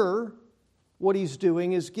 Here, what he's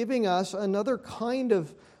doing is giving us another kind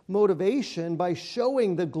of motivation by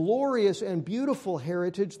showing the glorious and beautiful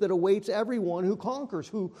heritage that awaits everyone who conquers,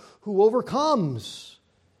 who overcomes,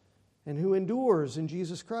 and who endures in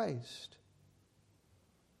Jesus Christ.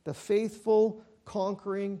 The faithful,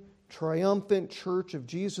 conquering, triumphant church of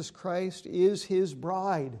Jesus Christ is his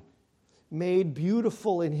bride, made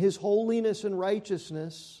beautiful in his holiness and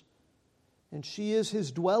righteousness, and she is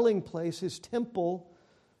his dwelling place, his temple,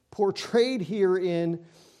 portrayed here in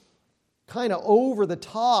kind of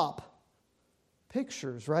over-the-top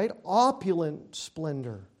pictures, right? Opulent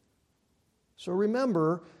splendor. So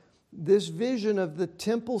remember, this vision of the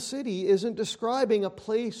temple city isn't describing a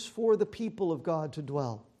place for the people of God to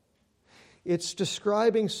dwell. It's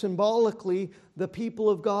describing symbolically the people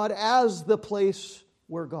of God as the place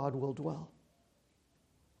where God will dwell.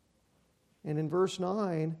 And in verse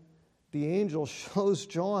 9, the angel shows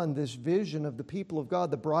John this vision of the people of God,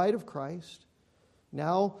 the bride of Christ,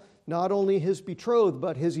 now not only his betrothed,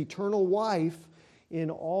 but his eternal wife in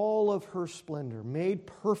all of her splendor, made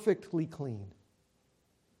perfectly clean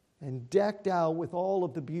and decked out with all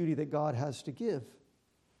of the beauty that God has to give.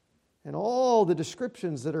 And all the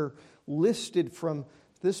descriptions that are listed from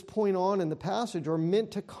this point on in the passage are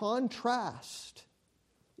meant to contrast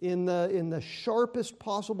in the sharpest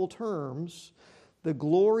possible terms the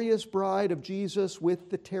glorious bride of Jesus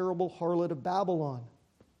with the terrible harlot of Babylon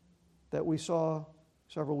that we saw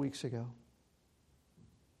several weeks ago.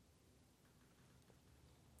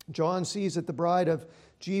 John sees that the bride of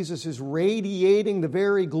Jesus is radiating the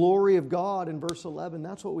very glory of God in verse 11.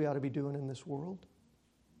 That's what we ought to be doing in this world.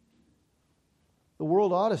 The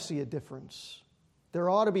world ought to see a difference. There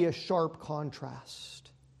ought to be a sharp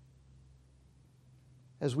contrast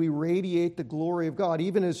as we radiate the glory of God.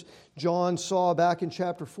 Even as John saw back in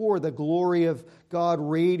chapter 4, the glory of God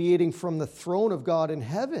radiating from the throne of God in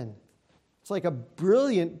heaven. It's like a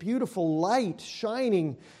brilliant, beautiful light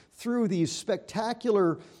shining through these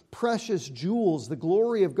spectacular, precious jewels. The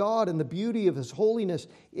glory of God and the beauty of His holiness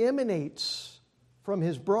emanates from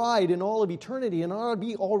His bride in all of eternity, and ought to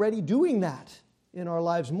be already doing that in our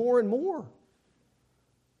lives more and more.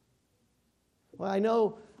 Well, I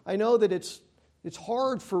know that it's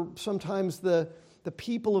hard for sometimes the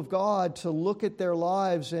people of God to look at their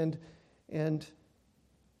lives and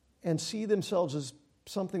see themselves as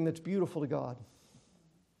something that's beautiful to God.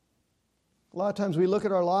 A lot of times we look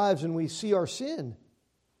at our lives and we see our sin,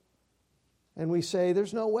 and we say,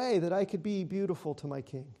 there's no way that I could be beautiful to my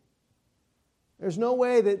King. There's no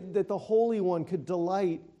way that the Holy One could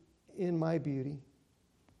delight in my beauty.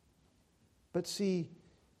 But see,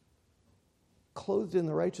 clothed in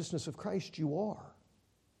the righteousness of Christ, you are.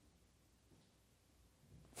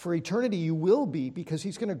 For eternity you will be, because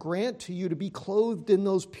He's going to grant to you to be clothed in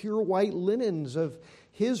those pure white linens of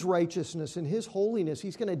His righteousness and His holiness.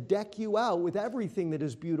 He's going to deck you out with everything that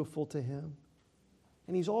is beautiful to Him.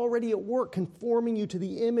 And He's already at work conforming you to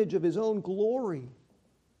the image of His own glory,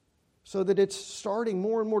 so that it's starting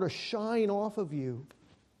more and more to shine off of you.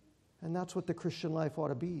 And that's what the Christian life ought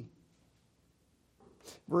to be.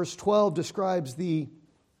 Verse 12 describes the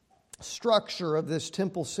structure of this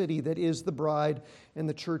temple city that is the bride and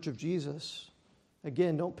the church of Jesus.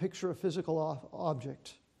 Again, don't picture a physical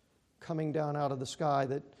object coming down out of the sky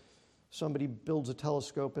that somebody builds a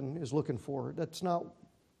telescope and is looking for. That's not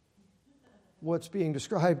what's being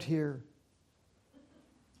described here.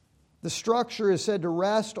 The structure is said to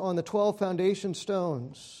rest on the 12 foundation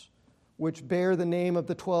stones, which bear the name of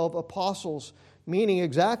the 12 apostles, meaning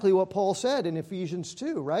exactly what Paul said in Ephesians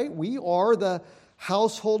 2, right? We are the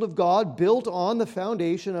household of God built on the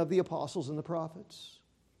foundation of the apostles and the prophets.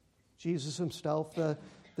 Jesus Himself, the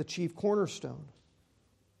chief cornerstone.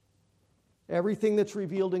 Everything that's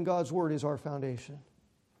revealed in God's Word is our foundation.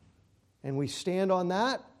 And we stand on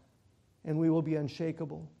that, and we will be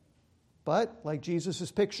unshakable. But, like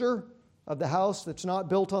Jesus' picture of the house that's not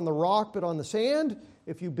built on the rock but on the sand,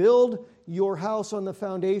 if you build your house on the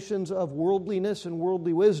foundations of worldliness and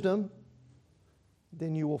worldly wisdom,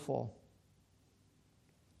 then you will fall.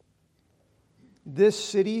 This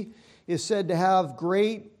city is said to have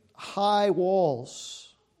great high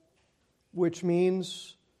walls, which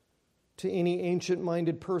means to any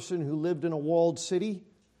ancient-minded person who lived in a walled city,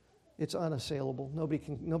 it's unassailable.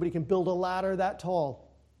 Nobody can build a ladder that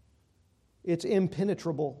tall. It's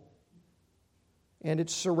impenetrable. And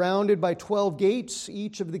it's surrounded by 12 gates.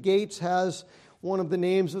 Each of the gates has one of the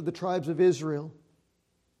names of the tribes of Israel.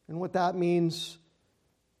 And what that means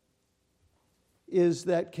is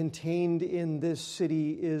that contained in this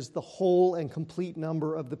city is the whole and complete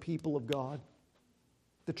number of the people of God.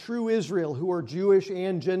 The true Israel, who are Jewish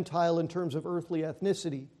and Gentile in terms of earthly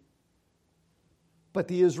ethnicity, but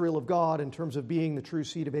the Israel of God in terms of being the true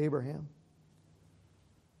seed of Abraham.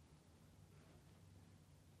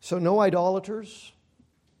 So no idolaters,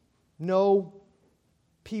 no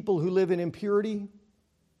people who live in impurity,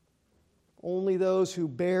 only those who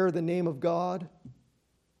bear the name of God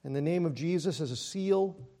and the name of Jesus as a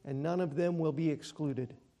seal, and none of them will be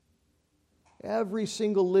excluded. Every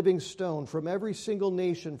single living stone from every single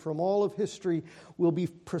nation from all of history will be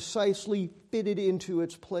precisely fitted into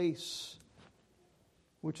its place,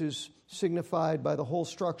 which is signified by the whole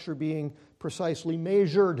structure being precisely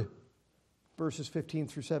measured, verses 15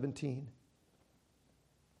 through 17.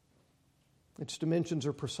 Its dimensions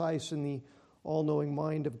are precise in the all-knowing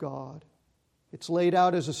mind of God. It's laid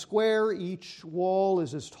out as a square. Each wall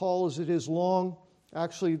is as tall as it is long.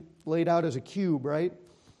 Actually laid out as a cube, right?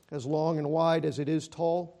 As long and wide as it is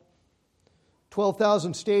tall.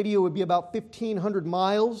 12,000 stadia would be about 1,500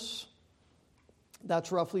 miles.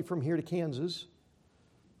 That's roughly from here to Kansas.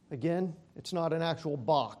 Again, it's not an actual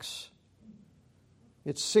box.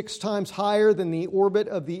 It's 6 times higher than the orbit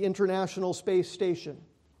of the International Space Station.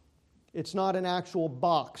 It's not an actual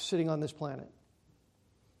box sitting on this planet.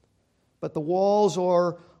 But the walls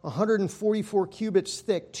are 144 cubits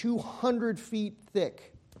thick, 200 feet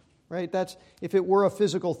thick. Right? That's, if it were a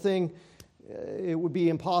physical thing, it would be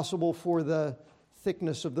impossible for the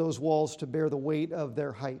thickness of those walls to bear the weight of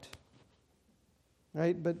their height.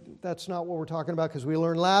 Right? But that's not what we're talking about, because we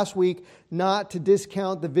learned last week not to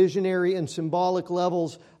discount the visionary and symbolic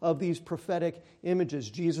levels of these prophetic images.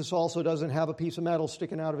 Jesus also doesn't have a piece of metal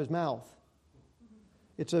sticking out of his mouth.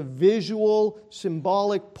 It's a visual,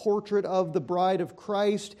 symbolic portrait of the bride of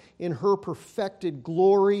Christ in her perfected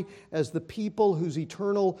glory as the people whose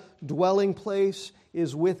eternal dwelling place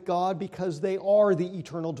is with God, because they are the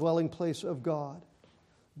eternal dwelling place of God.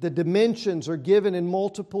 The dimensions are given in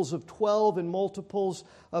multiples of 12 and multiples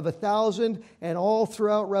of 1,000, and all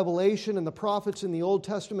throughout Revelation and the prophets in the Old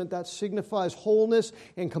Testament, that signifies wholeness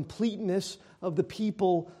and completeness of the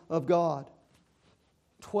people of God.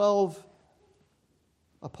 12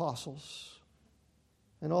 apostles.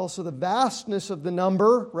 And also the vastness of the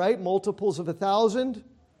number, right? Multiples of 1,000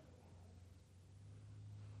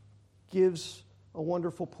 gives a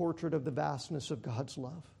wonderful portrait of the vastness of God's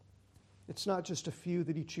love. It's not just a few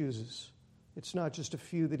that he chooses. It's not just a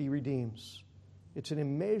few that he redeems. It's an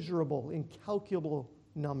immeasurable, incalculable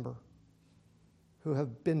number who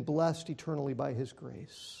have been blessed eternally by his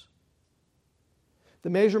grace.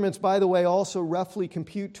 The measurements, by the way, also roughly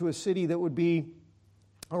compute to a city that would be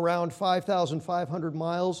around 5,500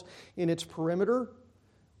 miles in its perimeter,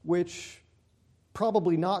 which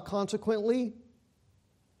probably not consequently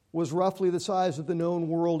was roughly the size of the known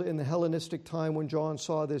world in the Hellenistic time when John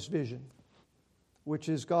saw this vision, which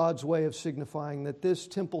is God's way of signifying that this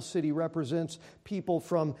temple city represents people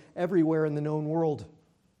from everywhere in the known world,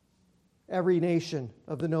 every nation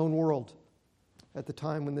of the known world at the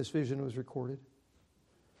time when this vision was recorded.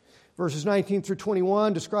 Verses 19 through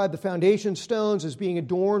 21 describe the foundation stones as being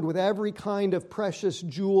adorned with every kind of precious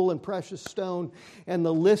jewel and precious stone. And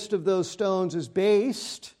the list of those stones is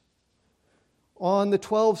based on the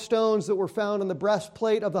 12 stones that were found on the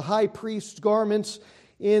breastplate of the high priest's garments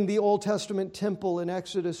in the Old Testament temple in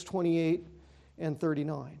Exodus 28 and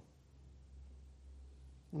 39.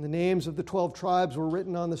 And the names of the 12 tribes were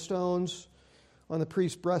written on the stones on the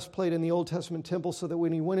priest's breastplate in the Old Testament temple, so that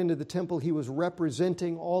when he went into the temple, he was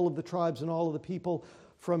representing all of the tribes and all of the people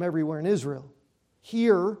from everywhere in Israel.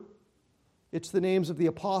 Here, it's the names of the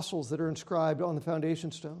apostles that are inscribed on the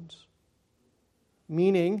foundation stones,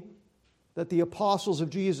 meaning that the apostles of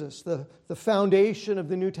Jesus, the foundation of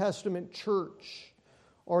the New Testament church,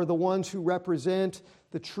 are the ones who represent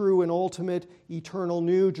the true and ultimate eternal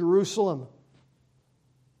New Jerusalem.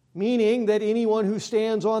 Meaning that anyone who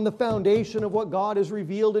stands on the foundation of what God has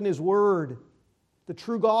revealed in his Word, the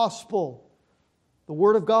true gospel, the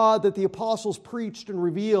Word of God that the apostles preached and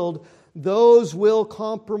revealed, those will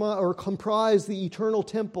comprise the eternal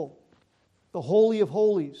temple, the Holy of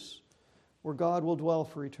Holies, where God will dwell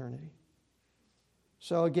for eternity.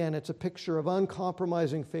 So again, it's a picture of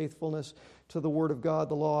uncompromising faithfulness to the Word of God,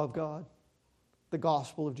 the law of God, the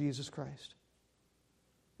gospel of Jesus Christ.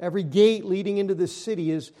 Every gate leading into this city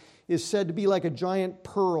is said to be like a giant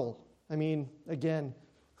pearl. I mean, again,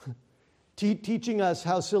 teaching us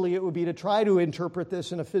how silly it would be to try to interpret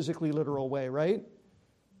this in a physically literal way, right?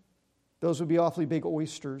 Those would be awfully big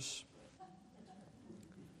oysters.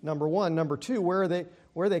 Number one. Number two, where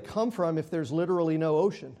they come from if there's literally no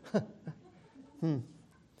ocean.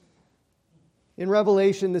 In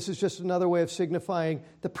Revelation, this is just another way of signifying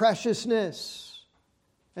the preciousness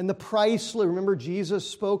and the priceless. Remember, Jesus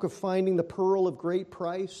spoke of finding the pearl of great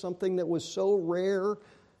price, something that was so rare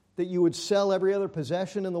that you would sell every other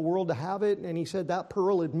possession in the world to have it. And he said, that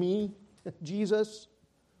pearl is me, Jesus.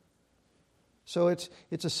 So it's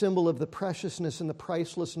a symbol of the preciousness and the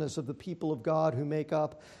pricelessness of the people of God who make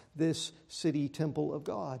up this city temple of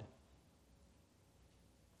God.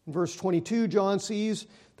 In verse 22, John sees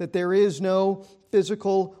that there is no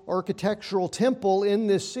physical architectural temple in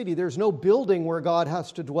this city. There's no building where God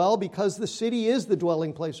has to dwell because the city is the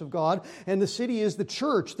dwelling place of God and the city is the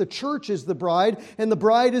church. The church is the bride and the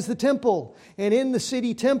bride is the temple. And in the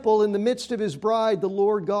city temple, in the midst of His bride, the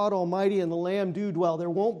Lord God Almighty and the Lamb do dwell. There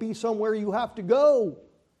won't be somewhere you have to go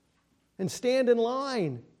and stand in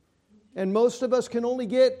line. And most of us can only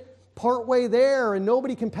get partway there, and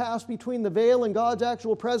nobody can pass between the veil and God's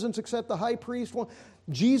actual presence except the high priest.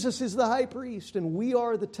 Jesus is the high priest, and we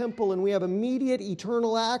are the temple, and we have immediate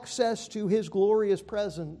eternal access to His glorious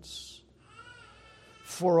presence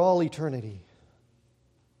for all eternity.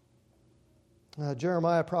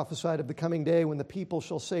 Jeremiah prophesied of the coming day when the people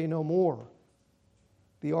shall say no more,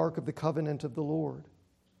 the ark of the covenant of the Lord.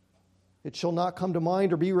 It shall not come to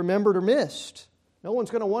mind or be remembered or missed. No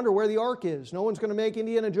one's going to wonder where the ark is. No one's going to make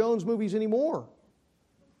Indiana Jones movies anymore.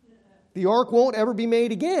 The ark won't ever be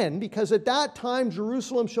made again, because at that time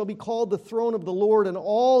Jerusalem shall be called the throne of the Lord, and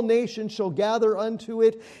all nations shall gather unto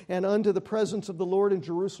it and unto the presence of the Lord in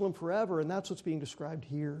Jerusalem forever. And that's what's being described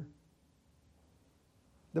here.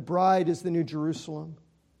 The bride is the New Jerusalem,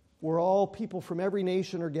 where all people from every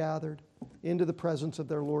nation are gathered into the presence of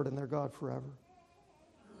their Lord and their God forever.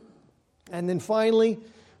 And then finally,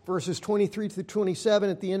 verses 23 through 27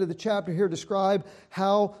 at the end of the chapter here describe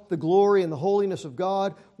how the glory and the holiness of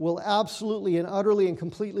God will absolutely and utterly and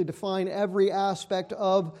completely define every aspect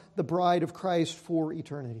of the bride of Christ for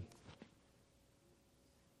eternity.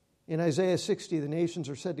 In Isaiah 60, the nations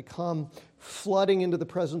are said to come flooding into the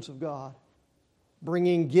presence of God,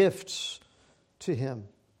 bringing gifts to Him,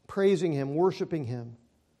 praising Him, worshiping Him.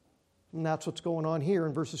 And that's what's going on here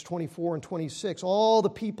in verses 24 and 26. All the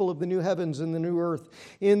people of the new heavens and the new earth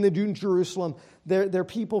in the New Jerusalem, they're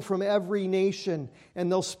people from every nation,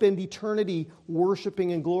 and they'll spend eternity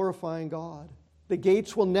worshiping and glorifying God. The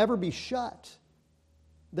gates will never be shut.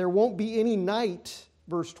 There won't be any night,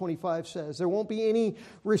 verse 25 says. There won't be any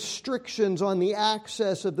restrictions on the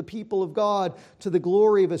access of the people of God to the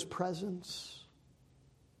glory of His presence.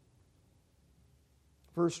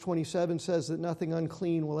 Verse 27 says that nothing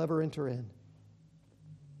unclean will ever enter in.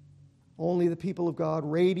 Only the people of God,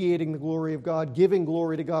 radiating the glory of God, giving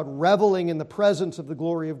glory to God, reveling in the presence of the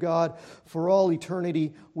glory of God for all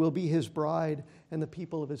eternity, will be His bride and the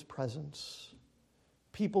people of His presence.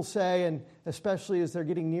 People say, and especially as they're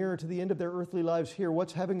getting nearer to the end of their earthly lives here,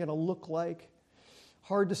 what's heaven going to look like?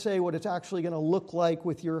 Hard to say what it's actually going to look like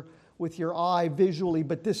with your eye visually,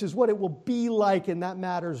 but this is what it will be like, and that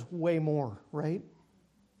matters way more, right?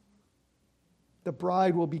 The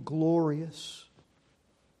bride will be glorious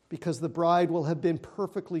because the bride will have been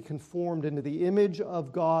perfectly conformed into the image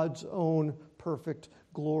of God's own perfect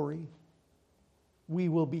glory. We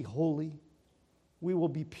will be holy. We will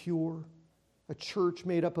be pure. A church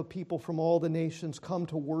made up of people from all the nations come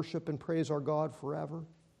to worship and praise our God forever.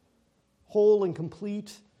 Whole and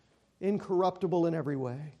complete, incorruptible in every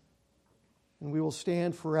way. And we will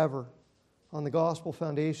stand forever on the gospel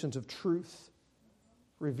foundations of truth,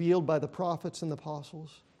 revealed by the prophets and the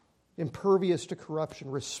apostles, impervious to corruption,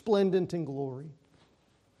 resplendent in glory.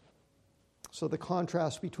 So the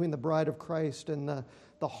contrast between the bride of Christ and the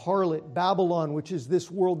harlot, Babylon, which is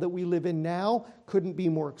this world that we live in now, couldn't be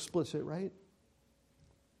more explicit, right?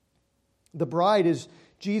 The bride is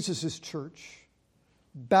Jesus' church.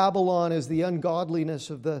 Babylon is the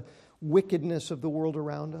ungodliness of the wickedness of the world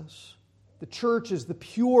around us. The church is the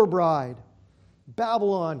pure bride.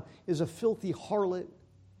 Babylon is a filthy harlot,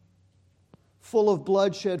 full of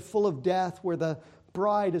bloodshed, full of death, where the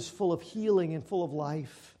bride is full of healing and full of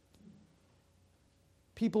life.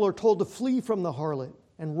 People are told to flee from the harlot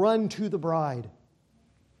and run to the bride.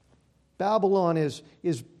 Babylon is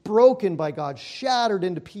broken by God, shattered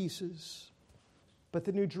into pieces. But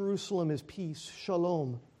the New Jerusalem is peace,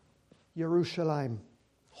 shalom, Yerushalayim,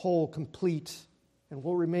 whole, complete, and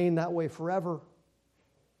will remain that way forever.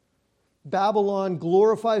 Babylon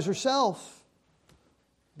glorifies herself.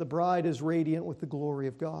 The bride is radiant with the glory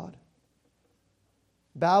of God.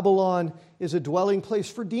 Babylon is a dwelling place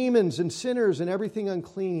for demons and sinners and everything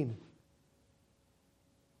unclean.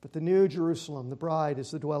 But the New Jerusalem, the bride,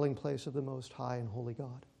 is the dwelling place of the Most High and Holy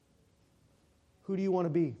God. Who do you want to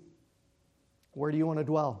be? Where do you want to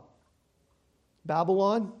dwell?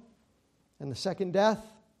 Babylon and the second death?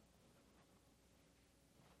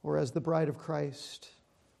 Or as the bride of Christ,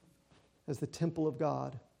 as the temple of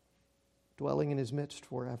God, dwelling in His midst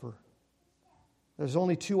forever? There's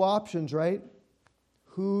only two options, right?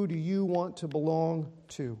 Who do you want to belong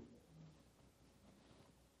to?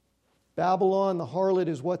 Babylon, the harlot,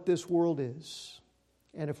 is what this world is.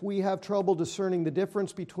 And if we have trouble discerning the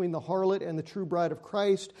difference between the harlot and the true bride of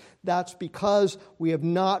Christ, that's because we have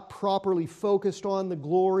not properly focused on the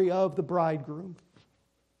glory of the bridegroom.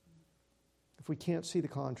 If we can't see the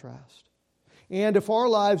contrast. And if our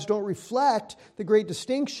lives don't reflect the great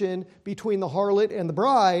distinction between the harlot and the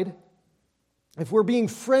bride, if we're being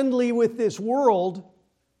friendly with this world,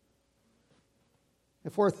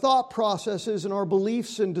 if our thought processes and our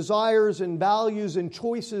beliefs and desires and values and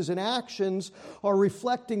choices and actions are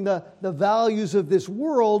reflecting the values of this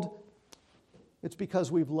world, it's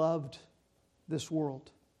because we've loved this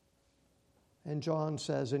world. And John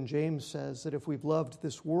says, and James says, that if we've loved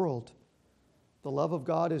this world, the love of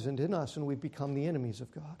God isn't in us and we've become the enemies of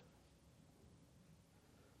God.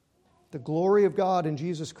 The glory of God in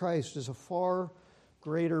Jesus Christ is a far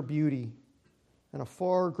greater beauty and a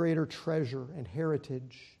far greater treasure and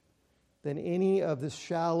heritage than any of the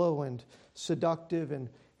shallow and seductive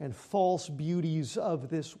and false beauties of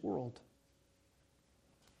this world.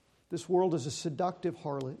 This world is a seductive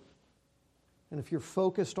harlot. And if you're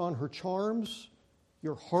focused on her charms,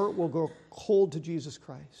 your heart will go cold to Jesus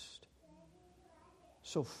Christ.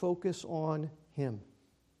 So focus on Him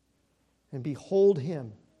and behold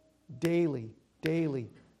Him daily,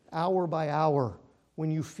 hour by hour. When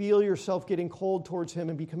you feel yourself getting cold towards Him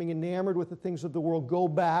and becoming enamored with the things of the world, go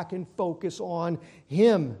back and focus on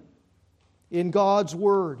Him. In God's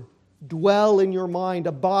Word, dwell in your mind,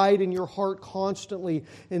 abide in your heart constantly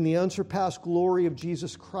in the unsurpassed glory of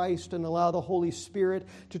Jesus Christ, and allow the Holy Spirit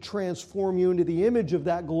to transform you into the image of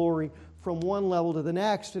that glory from one level to the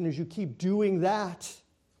next. And as you keep doing that,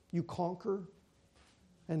 you conquer,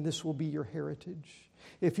 and this will be your heritage.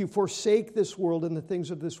 If you forsake this world and the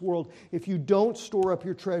things of this world, if you don't store up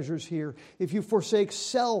your treasures here, if you forsake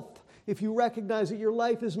self, if you recognize that your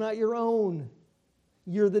life is not your own,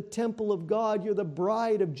 you're the temple of God, you're the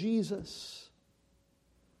bride of Jesus.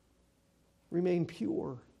 Remain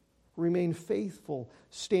pure, remain faithful,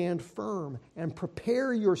 stand firm, and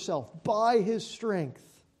prepare yourself by His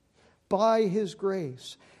strength, by His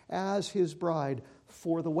grace, as His bride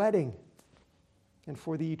for the wedding and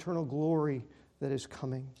for the eternal glory that is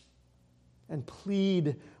coming. And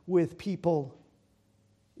plead with people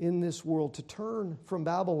in this world to turn from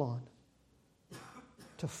Babylon,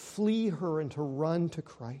 to flee her and to run to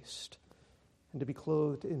Christ, and to be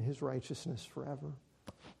clothed in His righteousness forever.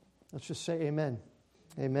 Let's just say amen.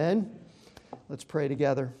 Amen. Let's pray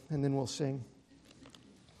together, and then we'll sing.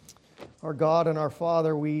 Our God and our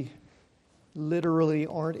Father, we literally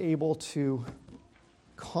aren't able to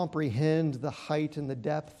comprehend the height and the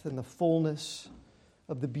depth and the fullness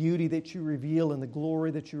of the beauty that you reveal and the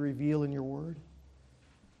glory that you reveal in your Word.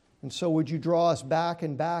 And so would you draw us back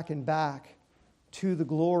and back and back to the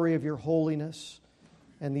glory of your holiness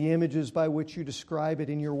and the images by which you describe it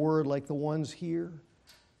in your Word, like the ones here.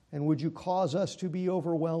 And would you cause us to be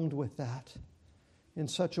overwhelmed with that in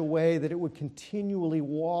such a way that it would continually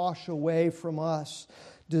wash away from us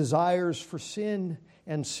desires for sin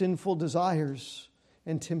and sinful desires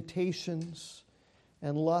and temptations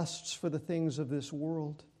and lusts for the things of this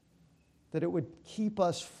world, that it would keep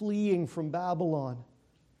us fleeing from Babylon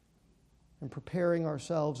and preparing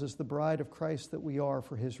ourselves as the bride of Christ that we are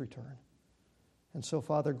for His return. And so,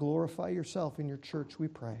 Father, glorify yourself in your church, we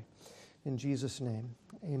pray. In Jesus' name,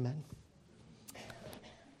 amen.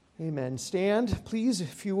 Amen. Stand, please,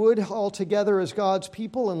 if you would, all together as God's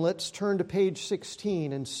people, and let's turn to page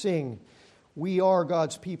 16 and sing, "We are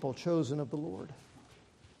God's people, chosen of the Lord."